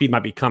 an off speed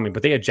might be coming,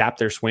 but they adapt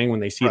their swing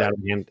when they see it out of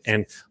hand.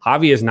 And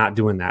Javi is not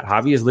doing that.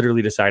 Javi is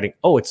literally deciding,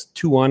 oh, it's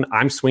 2-1.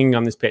 I'm swinging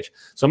on this pitch.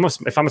 So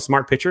if I'm a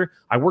smart pitcher,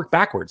 I work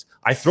backwards.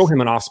 I throw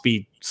him an off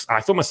speed. I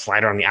throw him a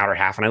slider on the outer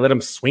half, and I let him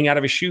swing out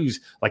of his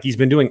shoes like he's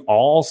been doing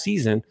all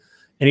season,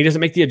 and he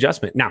doesn't make the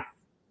adjustment. Now,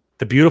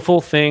 the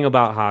beautiful thing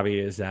about Javi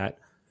is that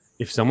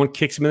if someone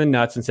kicks him in the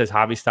nuts and says,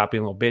 Javi, stop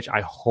being a little bitch, I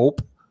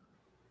hope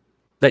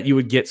that you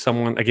would get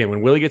someone, again,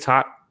 when Willie gets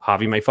hot,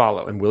 Javi may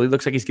follow. And Willie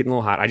looks like he's getting a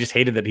little hot. I just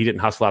hated that he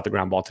didn't hustle out the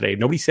ground ball today.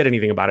 Nobody said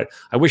anything about it.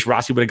 I wish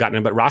Rossi would have gotten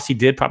him, but Rossi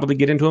did probably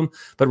get into him.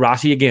 But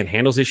Rossi, again,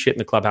 handles his shit in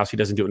the clubhouse. He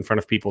doesn't do it in front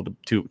of people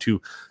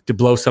to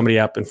blow somebody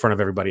up in front of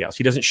everybody else.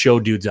 He doesn't show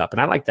dudes up, and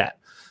I like that.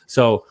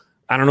 So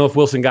I don't know if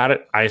Wilson got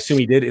it. I assume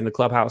he did in the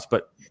clubhouse.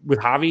 But with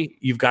Javi,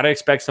 you've got to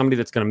expect somebody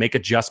that's going to make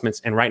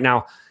adjustments. And right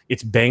now,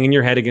 it's banging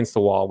your head against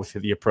the wall with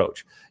the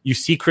approach. You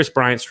see Chris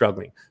Bryant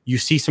struggling. You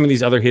see some of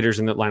these other hitters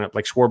in the lineup,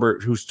 like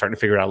Schwarber, who's starting to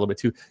figure it out a little bit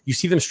too. You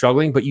see them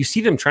struggling, but you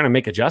see them trying to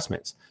make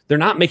adjustments. They're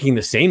not making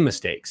the same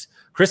mistakes.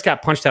 Chris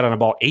got punched out on a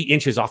ball 8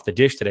 inches off the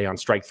dish today on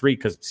strike 3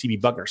 because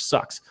CB Buckner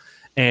sucks.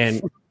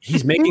 And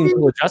he's making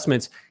little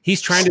adjustments.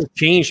 He's trying to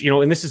change,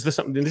 and this is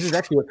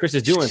actually what Chris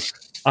is doing.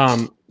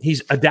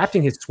 He's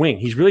adapting his swing.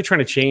 He's really trying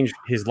to change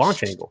his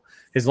launch angle.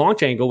 His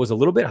launch angle was a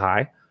little bit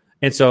high.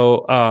 And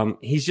so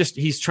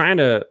he's trying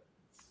to.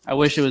 I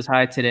wish it was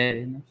high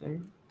today.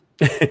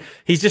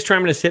 He's just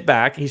trying to sit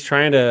back. He's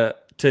trying to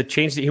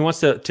change. He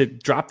wants to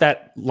drop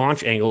that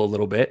launch angle a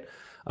little bit.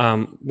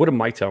 What did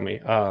Mike tell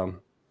me?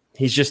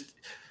 He's just.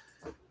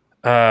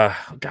 God,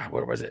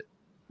 what was it?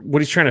 What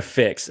he's trying to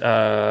fix?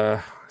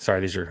 Sorry,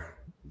 these are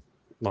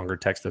longer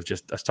text of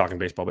just us talking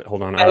baseball. But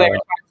hold on.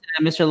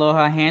 Mr.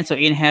 Aloha hand. So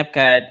Ian Happ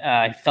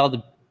fell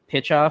the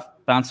pitch off,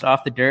 bounced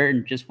off the dirt,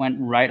 and just went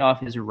right off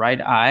his right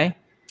eye.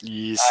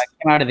 Yes.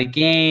 Came out of the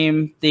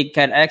game. They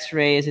got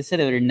x-rays. They said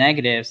they were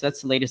negative. So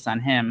that's the latest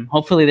on him.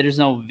 Hopefully there's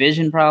no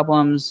vision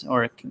problems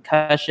or a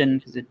concussion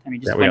because just we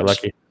got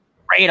lucky.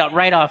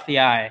 right off the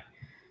eye.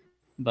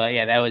 But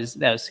yeah, that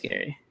was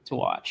scary to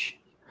watch.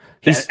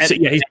 He's like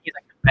the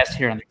best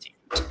here on the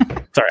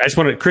team. Sorry, I just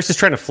wanted. Chris is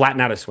trying to flatten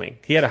out his swing.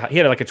 He had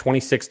like a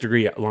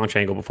 26-degree launch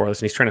angle before this,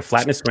 and he's trying to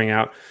flatten his swing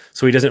out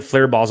so he doesn't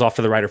flare balls off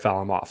to the right or foul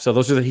him off. So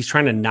he's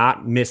trying to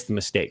not miss the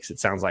mistakes. It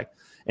sounds like,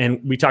 and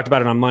we talked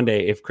about it on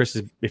Monday. If Chris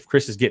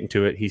is getting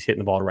to it, he's hitting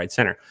the ball to right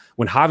center.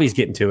 When Javi's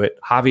getting to it,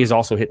 Javi is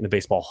also hitting the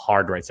baseball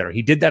hard to right center.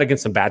 He did that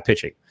against some bad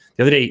pitching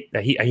the other day.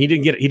 He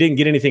didn't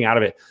get anything out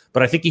of it,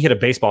 but I think he hit a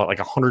baseball at like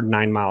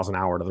 109 miles an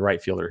hour to the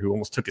right fielder who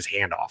almost took his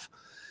hand off.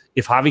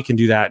 If Javi can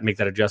do that, make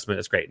that adjustment,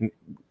 it's great. And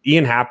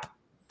Ian Happ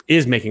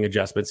is making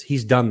adjustments.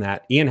 He's done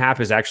that. Ian Happ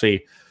is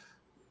actually,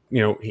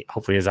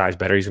 hopefully his eye's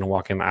better. He's going to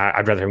walk in.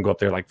 I'd rather him go up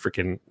there like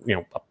freaking,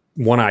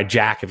 one-eyed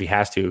Jack if he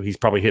has to. He's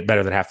probably hit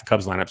better than half the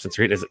Cubs lineup since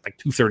they're hitting like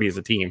 230 as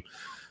a team.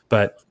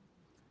 But,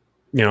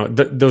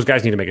 those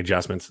guys need to make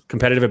adjustments.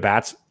 Competitive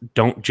at-bats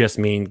don't just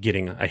mean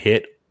getting a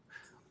hit.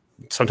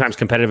 Sometimes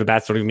competitive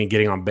at-bats don't even mean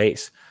getting on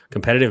base.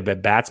 Competitive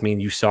at-bats mean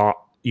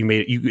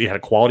you had a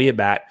quality at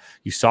bat.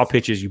 You saw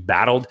pitches, you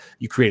battled,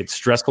 you created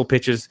stressful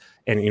pitches.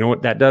 And you know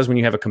what that does when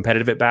you have a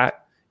competitive at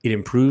bat? It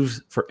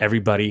improves for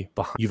everybody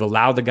behind. You've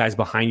allowed the guys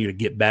behind you to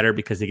get better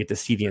because they get to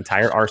see the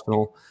entire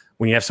arsenal.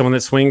 When you have someone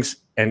that swings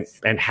and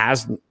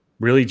has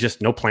really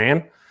just no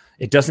plan,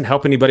 it doesn't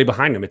help anybody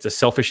behind them. It's a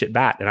selfish at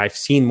bat. And I've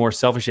seen more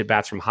selfish at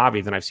bats from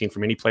Javi than I've seen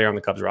from any player on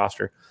the Cubs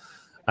roster.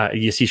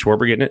 You see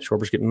Schwarber getting it.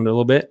 Schwarber's getting it a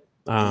little bit.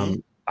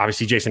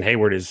 Obviously, Jason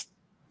Hayward is.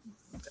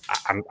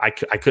 I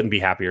couldn't be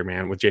happier,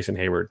 man, with Jason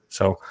Hayward.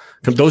 So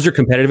those are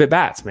competitive at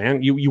bats,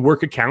 man. You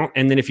work a count,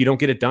 and then if you don't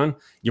get it done,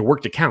 you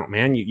worked a count,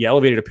 man. You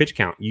elevated a pitch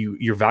count.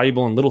 You're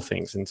valuable in little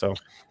things, and so.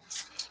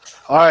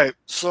 All right,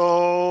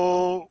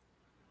 so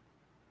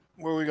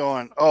where are we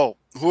going? Oh,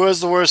 who has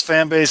the worst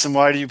fan base, and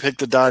why do you pick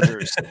the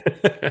Dodgers?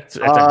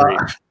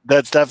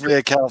 That's definitely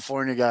a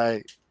California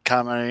guy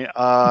commenting.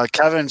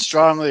 Kevin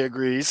strongly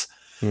agrees.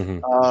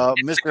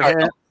 Mr.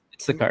 Hand.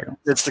 It's the Cardinals.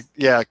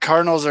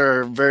 Cardinals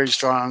are very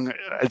strong.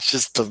 It's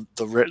just the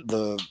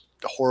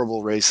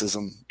horrible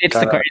racism. It's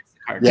the Cardinals.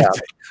 Yeah,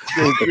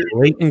 the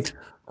blatant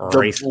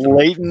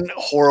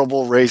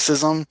horrible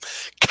racism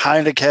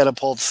kind of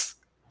catapults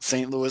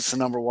St. Louis to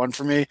number one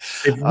for me.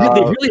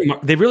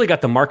 They've really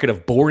got the market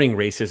of boring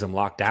racism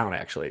locked down,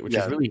 actually, which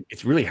is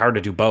it's really hard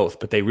to do both,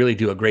 but they really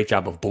do a great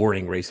job of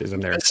boring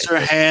racism there.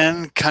 Mr.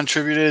 Hand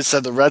contributed,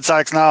 said the Red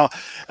Sox. Now,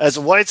 as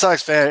a White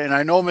Sox fan, and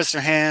I know Mr.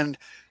 Hand.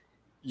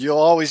 You'll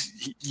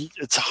always.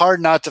 It's hard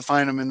not to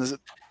find him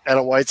at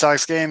a White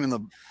Sox game in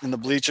the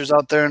bleachers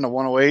out there in the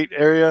 108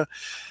 area.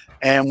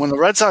 And when the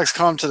Red Sox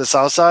come to the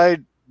South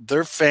Side,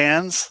 their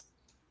fans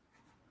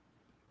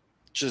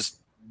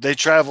they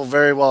travel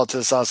very well to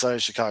the South Side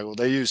of Chicago.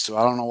 They used to.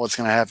 I don't know what's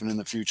going to happen in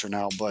the future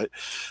now, but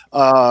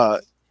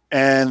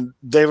and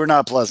they were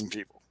not pleasant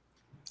people.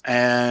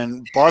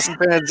 And Boston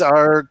fans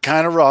are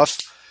kind of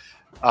rough.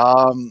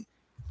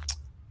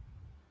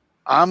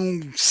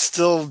 I'm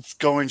still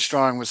going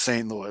strong with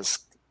St. Louis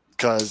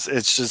because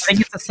it's just. I think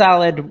it's a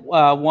solid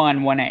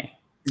 1A.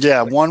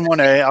 Yeah,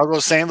 1A. I'll go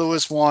St.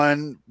 Louis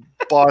 1,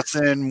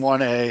 Boston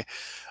 1A.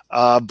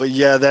 But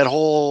yeah, that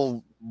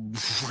whole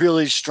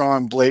really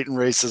strong, blatant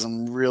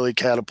racism really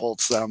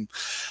catapults them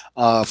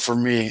for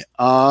me.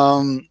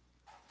 Also,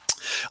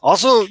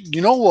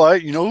 you know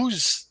what? You know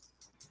who's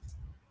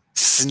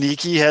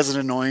sneaky, has an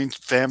annoying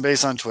fan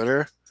base on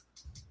Twitter?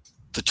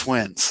 The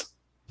Twins.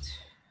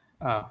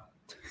 Oh.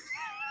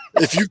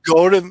 If you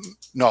go to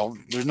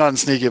there's nothing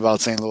sneaky about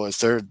St.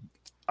 Louis.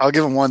 I'll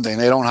give them one thing: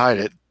 they don't hide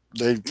it.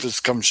 They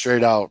just come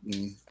straight out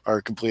and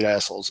are complete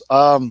assholes.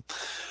 So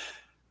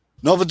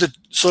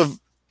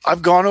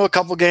I've gone to a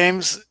couple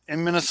games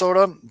in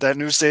Minnesota. That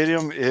new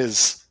stadium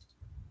is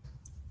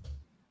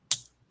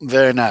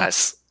very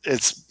nice.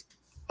 It's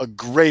a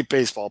great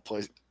baseball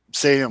place.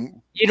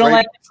 Stadium. You don't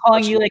like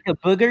calling you like a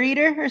booger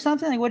eater or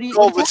something? Like, what do you?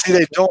 No, but see,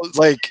 they don't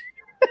like.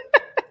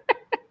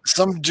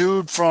 Some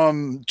dude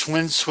from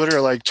Twins Twitter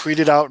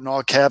tweeted out in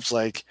all caps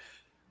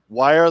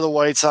why are the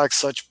White Sox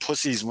such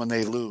pussies when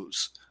they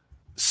lose?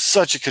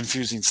 Such a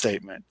confusing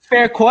statement.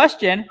 Fair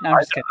question. No, I'm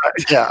just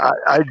kidding.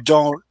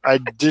 I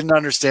didn't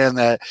understand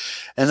that.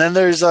 And then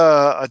there's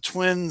a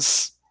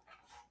Twins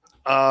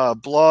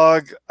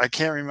blog. I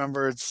can't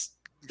remember. It's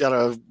got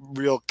a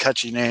real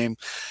catchy name,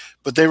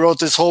 but they wrote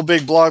this whole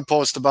big blog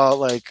post about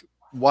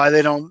why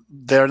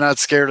they're not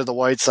scared of the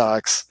White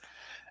Sox.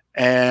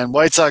 And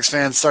White Sox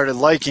fans started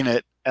liking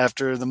it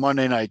after the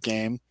Monday night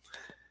game.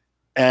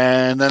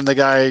 And then the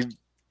guy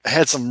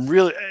had some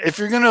really, if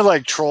you're going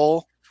to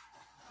troll,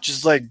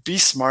 just be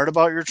smart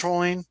about your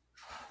trolling,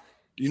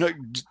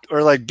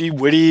 or be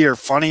witty or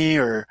funny,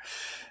 or,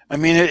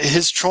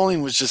 his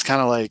trolling was just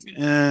kind of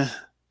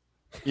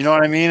you know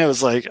what I mean? It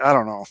was I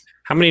don't know.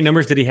 How many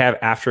numbers did he have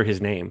after his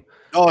name?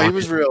 Oh, he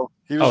was real.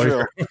 He was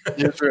real.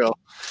 He was real.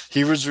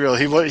 He was real.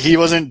 He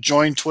wasn't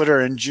joined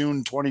Twitter in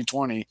June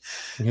 2020.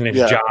 His name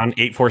is John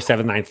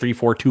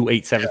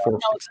 847-934-2874.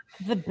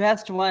 The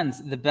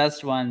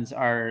best ones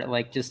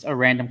are just a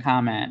random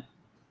comment,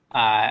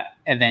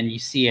 and then you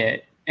see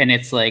it, and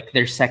it's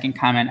their second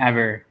comment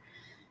ever,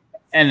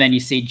 and then you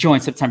see join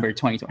September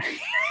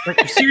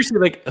 2020.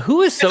 Seriously,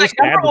 who is so sad?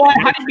 Number one,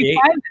 how did we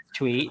find this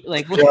tweet?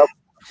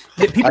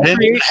 People I didn't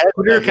create have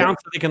Twitter that yet.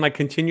 accounts so they can like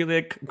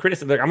continually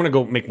criticize. Like, I'm going to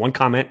go make one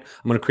comment.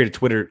 I'm going to create a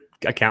Twitter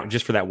account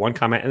just for that one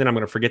comment, and then I'm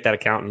going to forget that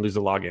account and lose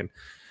the login.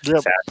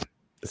 Yep. Sad.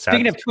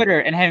 Speaking of Twitter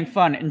and having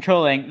fun and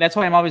trolling, that's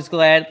why I'm always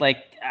glad. Like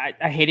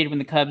I hated when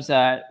the Cubs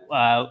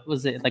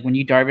was it like when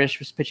Yu Darvish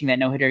was pitching that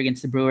no hitter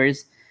against the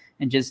Brewers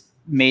and just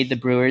made the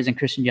Brewers and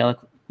Christian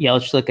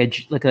Yelich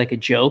look like a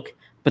joke.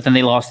 But then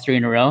they lost 3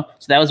 in a row,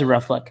 so that was a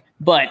rough look.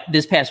 But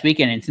this past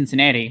weekend in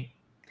Cincinnati,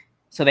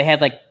 so they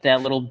had like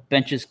that little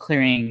benches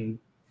clearing,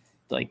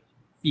 like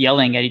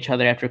yelling at each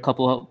other after a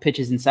couple of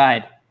pitches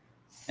inside,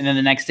 and then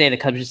the next day the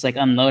Cubs just like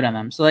unload on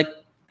them. So like.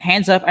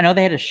 Hands up. I know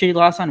they had a shitty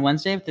loss on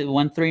Wednesday, but they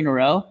won 3 in a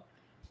row.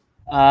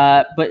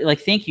 But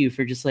like, thank you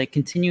for just like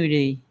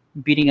continually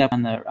beating up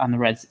on the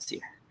Reds this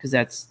year because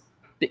that's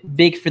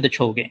big for the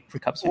troll game for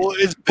Cubs fans. Well,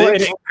 it's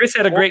big. Chris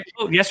had a great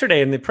quote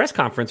yesterday in the press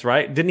conference,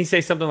 right? Didn't he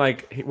say something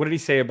like, what did he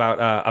say about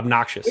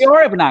obnoxious? We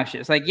are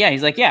obnoxious. Like, yeah,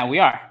 he's like, yeah, we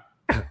are.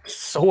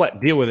 So what?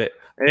 Deal with it.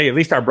 Hey, at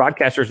least our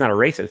broadcaster is not a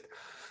racist.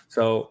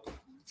 So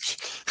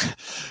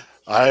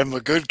I am a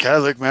good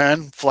Catholic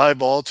man. Fly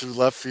ball to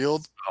left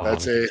field.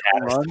 That's a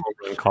home run.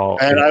 Call.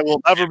 And I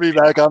will never be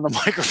back on the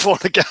microphone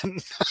again.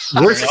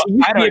 I don't know if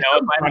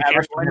I'm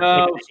ever going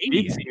to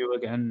speak to you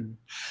again.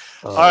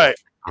 All right.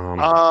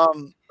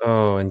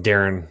 And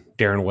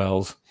Darren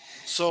Wells.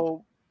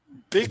 So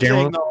big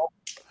Darren? thing though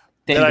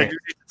that I do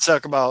need to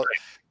talk about.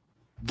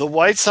 The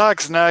White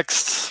Sox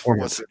next,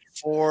 what's it?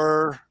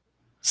 4,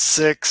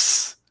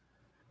 6,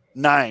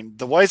 9.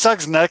 The White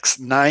Sox next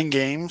 9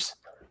 games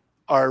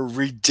are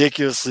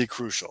ridiculously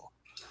crucial.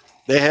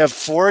 They have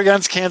 4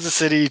 against Kansas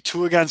City,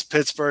 2 against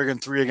Pittsburgh, and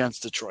 3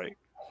 against Detroit.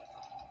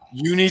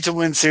 You need to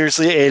win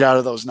seriously 8 out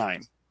of those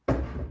 9.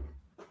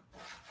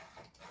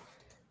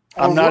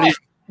 I'm not even.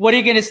 What are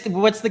you going to?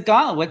 What's the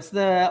gauntlet? What's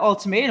the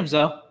ultimatums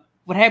though?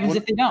 What happens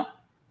if they don't?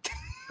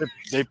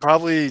 They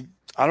probably.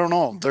 I don't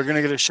know. They're going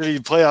to get a shitty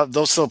playoff.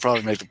 They'll still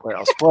probably make the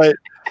playoffs, but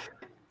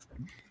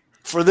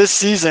for this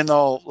season,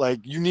 though,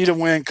 like you need to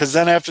win because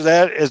then after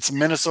that, it's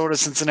Minnesota,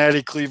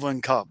 Cincinnati,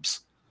 Cleveland,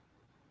 Cubs.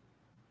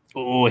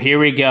 Oh, here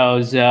we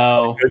go,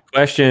 Zoe. Good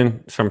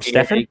question from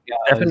Stefan.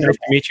 Stefan, nice to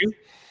meet you.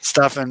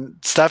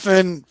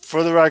 Stefan,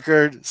 for the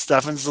record,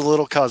 Stefan's the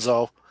little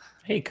cuzzo.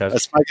 Hey, cuz.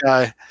 That's my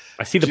guy.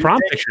 I see the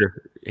prom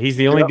picture. He's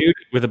the only dude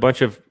with a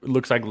bunch of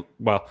looks like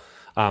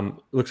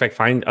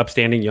fine,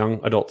 upstanding young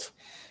adults.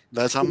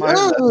 That's how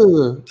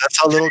that's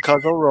how little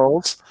cuzzo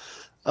rolls.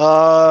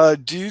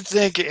 Do you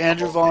think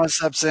Andrew Vaughn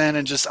steps in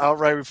and just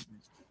outright?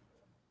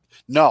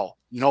 No.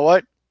 You know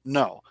what?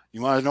 No.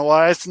 You want to know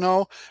why it's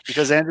no?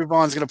 Because Andrew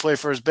Vaughn's going to play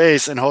first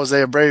base, and Jose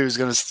Abreu is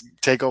going to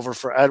take over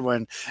for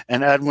Edwin,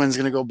 and Edwin's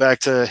going to go back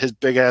to his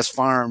big-ass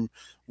farm,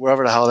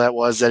 wherever the hell that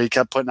was that he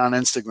kept putting on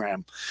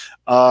Instagram.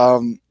 I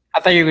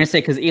thought you were going to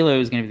say because Elo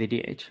was going to be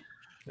the DH.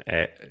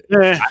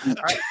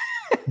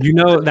 You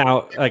know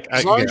now, like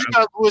as long as you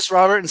got Lewis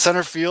Robert in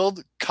center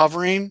field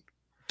covering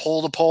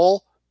pole to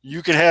pole,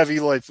 you can have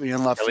Eloy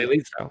in left field.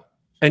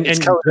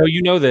 And so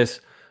you know this.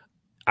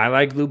 I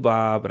like Lou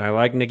Bob and I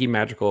like Nicky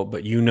Magical,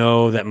 but you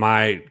know that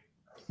my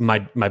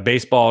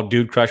baseball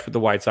dude crush with the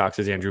White Sox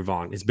is Andrew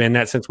Vaughn. It's been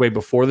that since way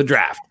before the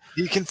draft.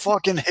 He can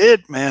fucking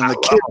hit, man. The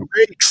kid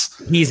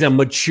breaks. He's a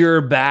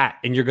mature bat,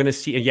 and you're going to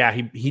see. Yeah,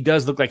 he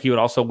does look like he would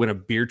also win a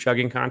beer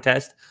chugging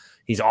contest.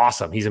 He's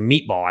awesome. He's a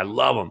meatball. I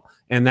love him,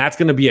 and that's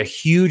going to be a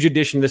huge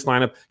addition to this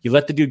lineup. You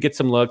let the dude get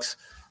some looks.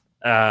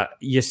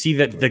 You see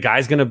that the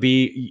guy's going to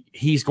be.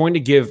 He's going to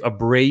give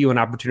Abreu an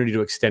opportunity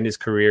to extend his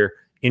career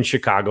in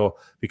Chicago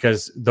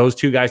because those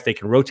two guys, they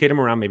can rotate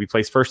him around, maybe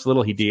plays first a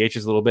little. He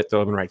DHs a little bit,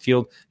 throw him in right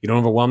field. You don't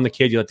overwhelm the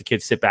kid. You let the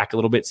kid sit back a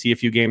little bit, see a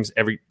few games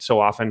every so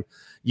often.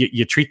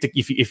 You treat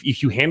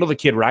if you handle the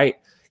kid right,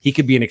 he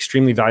could be an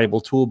extremely valuable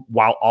tool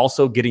while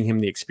also getting him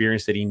the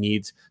experience that he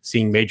needs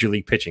seeing major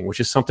league pitching, which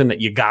is something that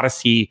you got to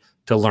see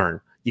to learn.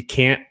 You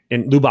can't,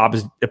 and Lou Bob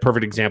is a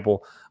perfect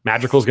example.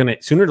 Magical's going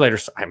to, sooner or later,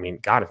 I mean,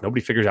 God, if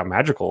nobody figures out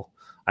Magical,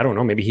 I don't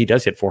know, maybe he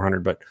does hit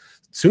 400, but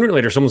sooner or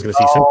later, someone's going to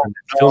see something.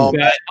 I'll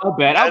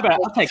bet.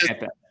 I'll take that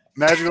bet.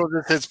 Magical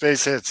just hits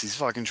base hits. He's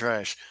fucking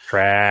trash.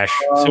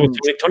 So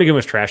Tony Gwynn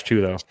was trash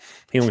too, though.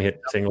 He only hit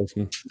singles.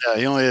 Yeah,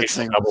 he only hit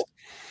singles. Double.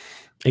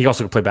 He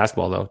also could play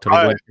basketball, though.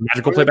 Tony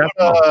Magical play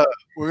basketball.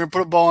 We're going to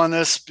put a ball on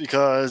this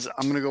because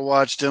I'm going to go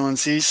watch Dylan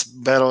Cease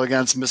battle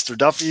against Mr.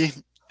 Duffy,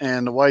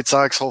 and the White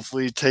Sox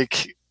hopefully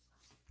take.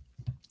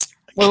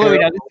 Wait, this is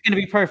going to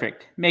be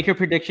perfect. Make your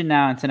prediction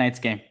now in tonight's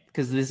game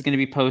because this is going to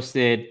be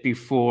posted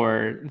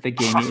before the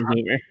game is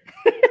over.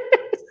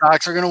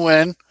 Sox are going to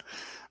win.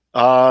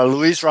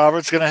 Luis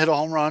Roberts going to hit a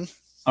home run.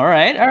 All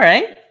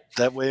right.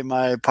 That way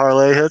my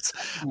parlay hits.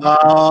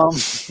 No,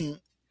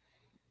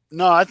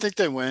 I think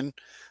they win.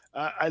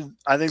 I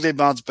think they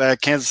bounce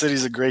back. Kansas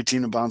City's a great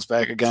team to bounce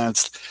back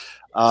against.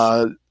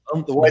 The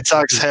White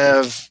Sox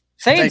have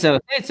say it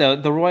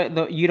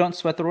so. You don't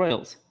sweat the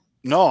Royals.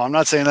 No, I'm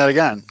not saying that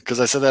again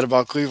because I said that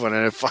about Cleveland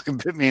and it fucking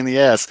bit me in the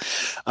ass.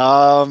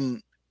 So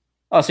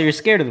you're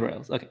scared of the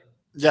Royals? Okay.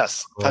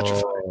 Yes,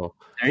 petrified.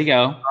 There you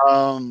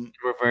go.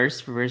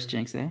 Reverse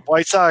jinx there.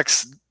 White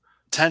Sox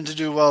tend to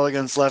do well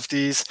against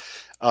lefties.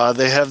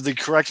 They have the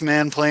correct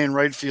man playing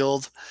right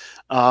field.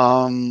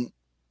 The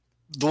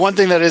one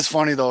thing that is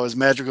funny, though, is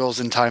Madrigal's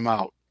in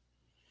timeout.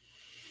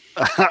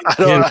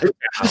 I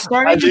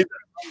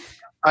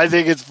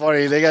think it's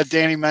funny. They got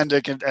Danny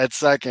Mendick at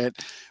second,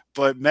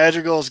 but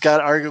Madrigal's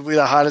got arguably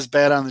the hottest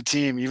bat on the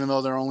team, even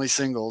though they're only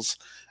singles.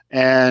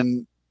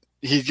 And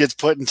he gets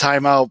put in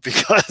timeout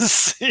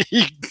because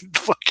he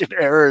fucking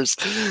errors.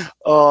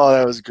 Oh,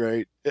 that was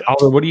great.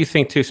 Aldo, what do you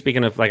think too?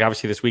 Speaking of, like,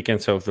 obviously this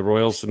weekend, so if the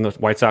Royals and the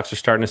White Sox are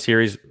starting a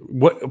series,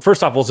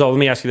 first off, let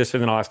me ask you this,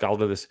 and then I'll ask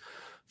Aldo this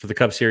for the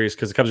Cubs series,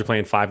 because the Cubs are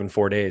playing 5 in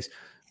 4 days.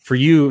 For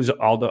you,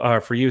 Aldo,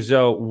 for you,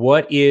 Zoe,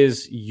 what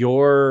is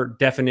your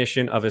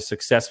definition of a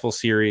successful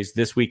series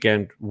this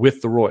weekend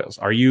with the Royals?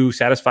 Are you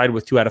satisfied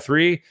with 2 out of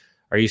 3?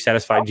 Are you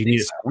satisfied? Do you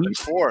need a sweep?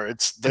 4.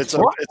 It's a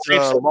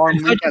long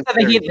weekend.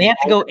 They have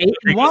to go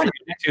 8-1.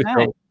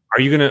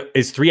 Are you gonna?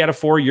 Is 3 out of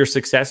 4 your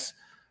success?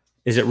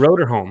 Is it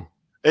road or home?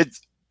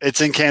 It's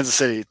in Kansas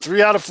City.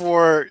 3 out of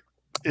 4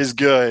 is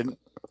good.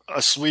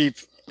 A sweep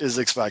is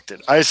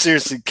expected. I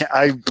seriously,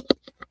 I'm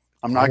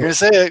not going to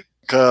say it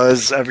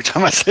because every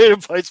time I say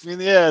it bites me in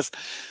the ass.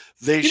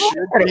 They should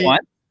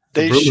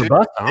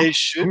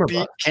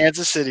beat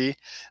Kansas City.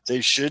 They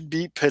should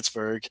beat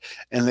Pittsburgh,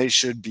 and they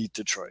should beat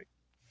Detroit.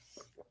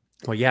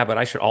 Well, yeah, but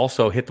I should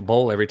also hit the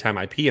bowl every time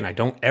I pee, and I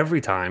don't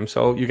every time.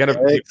 So you got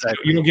to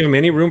exactly. You don't give them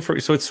any room for.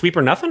 So it's sweep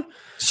or nothing.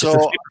 So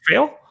sweep or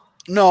fail.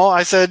 No,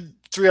 I said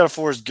 3 out of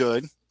 4 is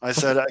good. I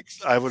said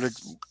I would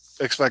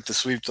expect a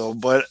sweep though,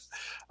 but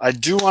I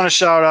do want to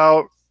shout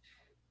out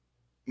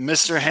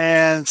Mr.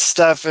 Hand,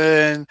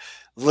 Stefan,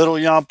 Little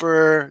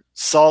Yumper,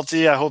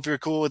 Salty. I hope you're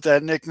cool with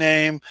that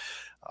nickname.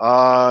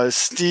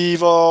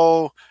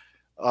 Steve-O,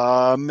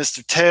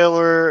 Mr.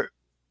 Taylor,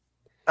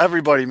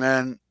 everybody,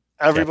 man.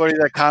 Everybody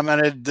that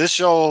commented, this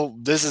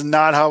is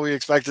not how we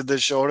expected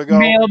this show to go.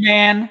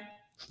 Mailman.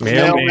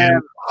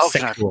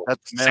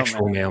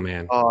 Sexual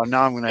mailman. Oh,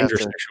 now I'm going to have to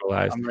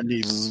sexualized. I'm going to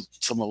need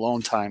some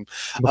alone time.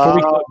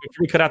 Before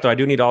we cut out, though, I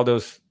do need all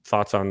those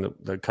thoughts on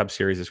the Cubs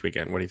series this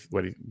weekend.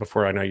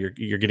 Before I know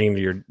you're getting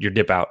to your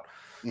dip out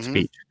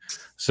speech.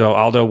 So,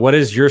 Aldo, what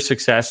is your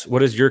success?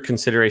 What is your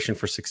consideration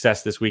for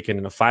success this weekend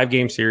in a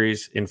 5-game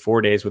series in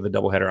 4 days with a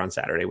doubleheader on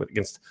Saturday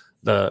against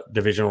the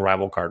divisional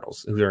rival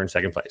Cardinals, who are in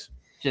second place?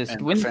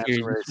 Just win the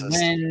series.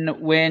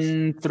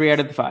 Win 3 out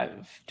of the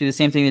 5. Do the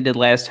same thing they did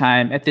last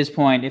time. At this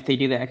point, if they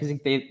do that, because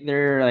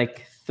they're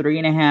like 3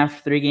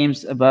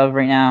 games above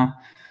right now.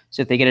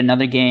 So if they get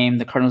another game,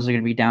 the Cardinals are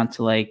going to be down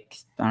to like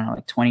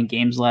 20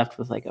 games left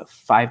with like a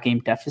 5-game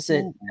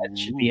deficit. That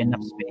should be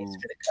enough space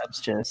for the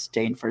Cubs to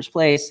stay in first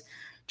place.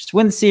 Just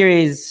win the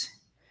series.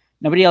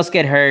 Nobody else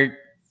get hurt.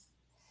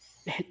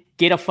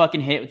 Get a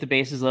fucking hit with the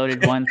bases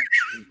loaded one.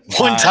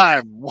 One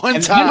time.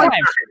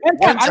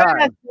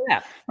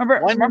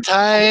 Remember,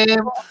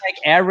 like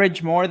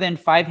average more than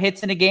 5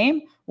 hits in a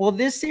game. Well,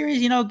 this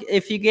series,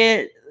 if you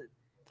get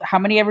how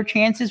many ever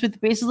chances with the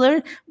bases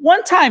loaded,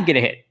 one time get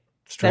a hit.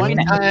 One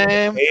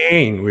time.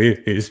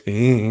 With his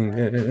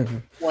finger.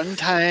 One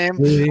time.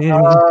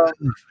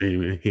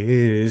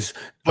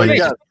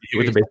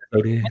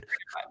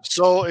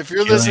 So if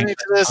you're listening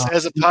to this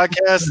as a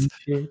podcast,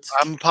 I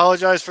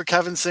apologize for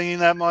Kevin singing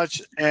that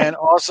much. And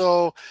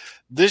also,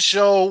 this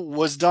show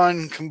was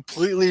done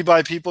completely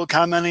by people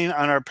commenting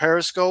on our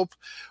Periscope.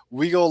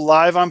 We go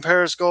live on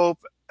Periscope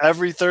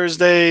every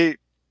Thursday,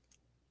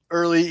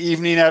 early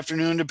evening,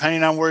 afternoon,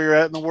 depending on where you're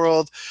at in the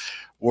world.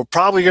 We're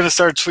probably going to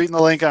start tweeting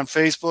the link on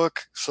Facebook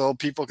so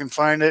people can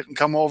find it and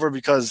come over,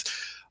 because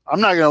I'm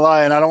not going to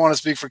lie, and I don't want to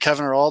speak for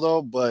Kevin or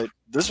Aldo, but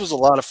this was a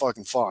lot of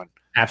fucking fun.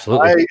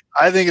 Absolutely.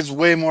 I think it's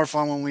way more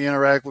fun when we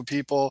interact with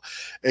people.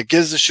 It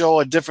gives the show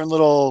a different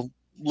little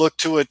look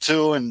to it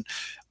too. And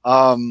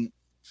the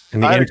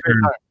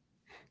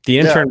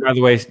intern, by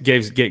the way,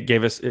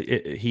 gave us.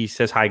 He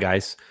says hi,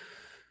 guys.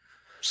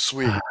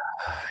 Sweet Shout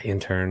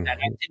intern. out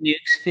to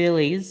Nukes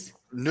Phillies.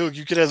 Nuke,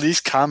 you could at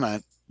least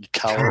comment, you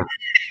coward.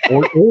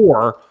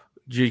 or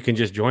you can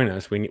just join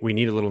us. We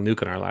need a little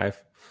Nuke in our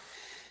life.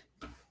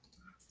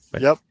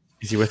 But yep.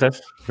 Is he with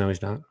us? No,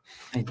 he's not.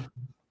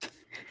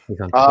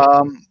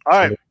 All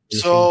right.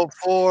 So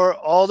for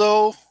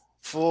Aldo,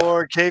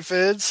 for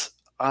K-Fids,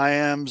 I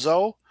am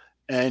Zoe,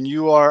 and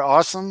you are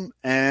awesome.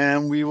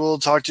 And we will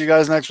talk to you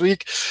guys next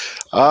week.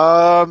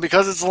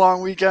 Because it's a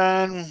long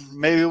weekend,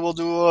 maybe we'll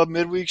do a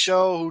midweek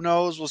show. Who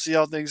knows? We'll see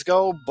how things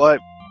go. But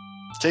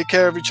take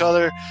care of each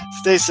other.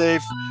 Stay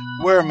safe.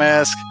 Wear a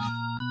mask.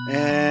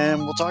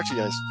 And we'll talk to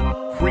you guys.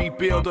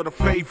 Rebuild of the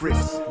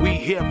favorites, we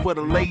here for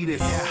the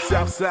latest.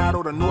 South side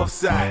or the north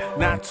side,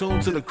 not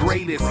tuned to the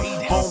greatest.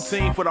 Home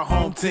team for the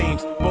home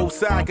teams, both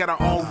sides got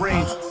our own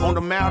rings. On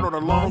the mound or the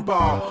long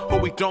ball,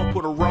 but we don't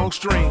put the wrong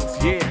strings,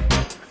 yeah.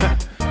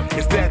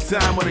 It's that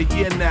time of the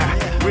year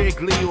now.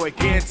 Wrigley or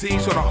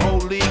Gantes or the whole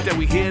league that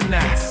we hear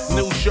now.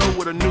 New show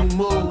with a new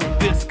mood,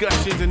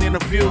 discussions and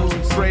interviews.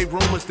 Trade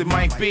rumors that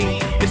might be,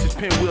 this is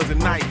Pinwheels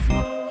and Knife,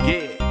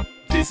 yeah.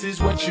 This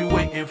is what you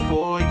waiting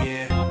for,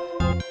 yeah.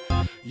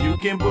 You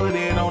can put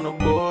it on the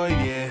board,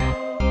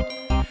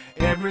 yeah.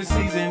 Every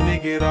season,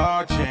 nigga, it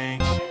all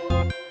change.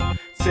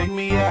 Take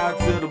me out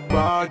to the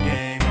ball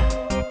game.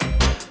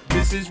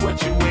 This is what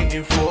you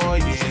waiting for,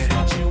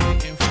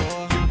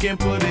 yeah. You can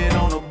put it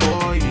on the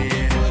board,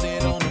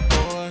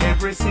 yeah.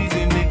 Every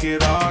season it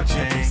could all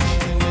change.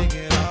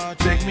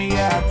 Take me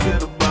out to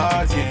the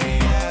ball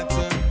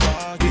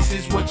game. This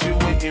is what you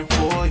waiting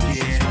for,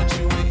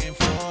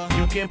 yeah.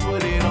 You can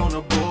put it on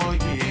the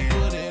board,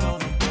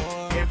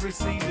 yeah. Every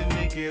season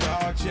it could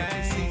all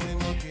change.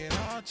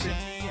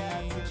 Take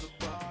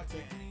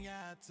me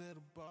out to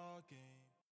the ball game.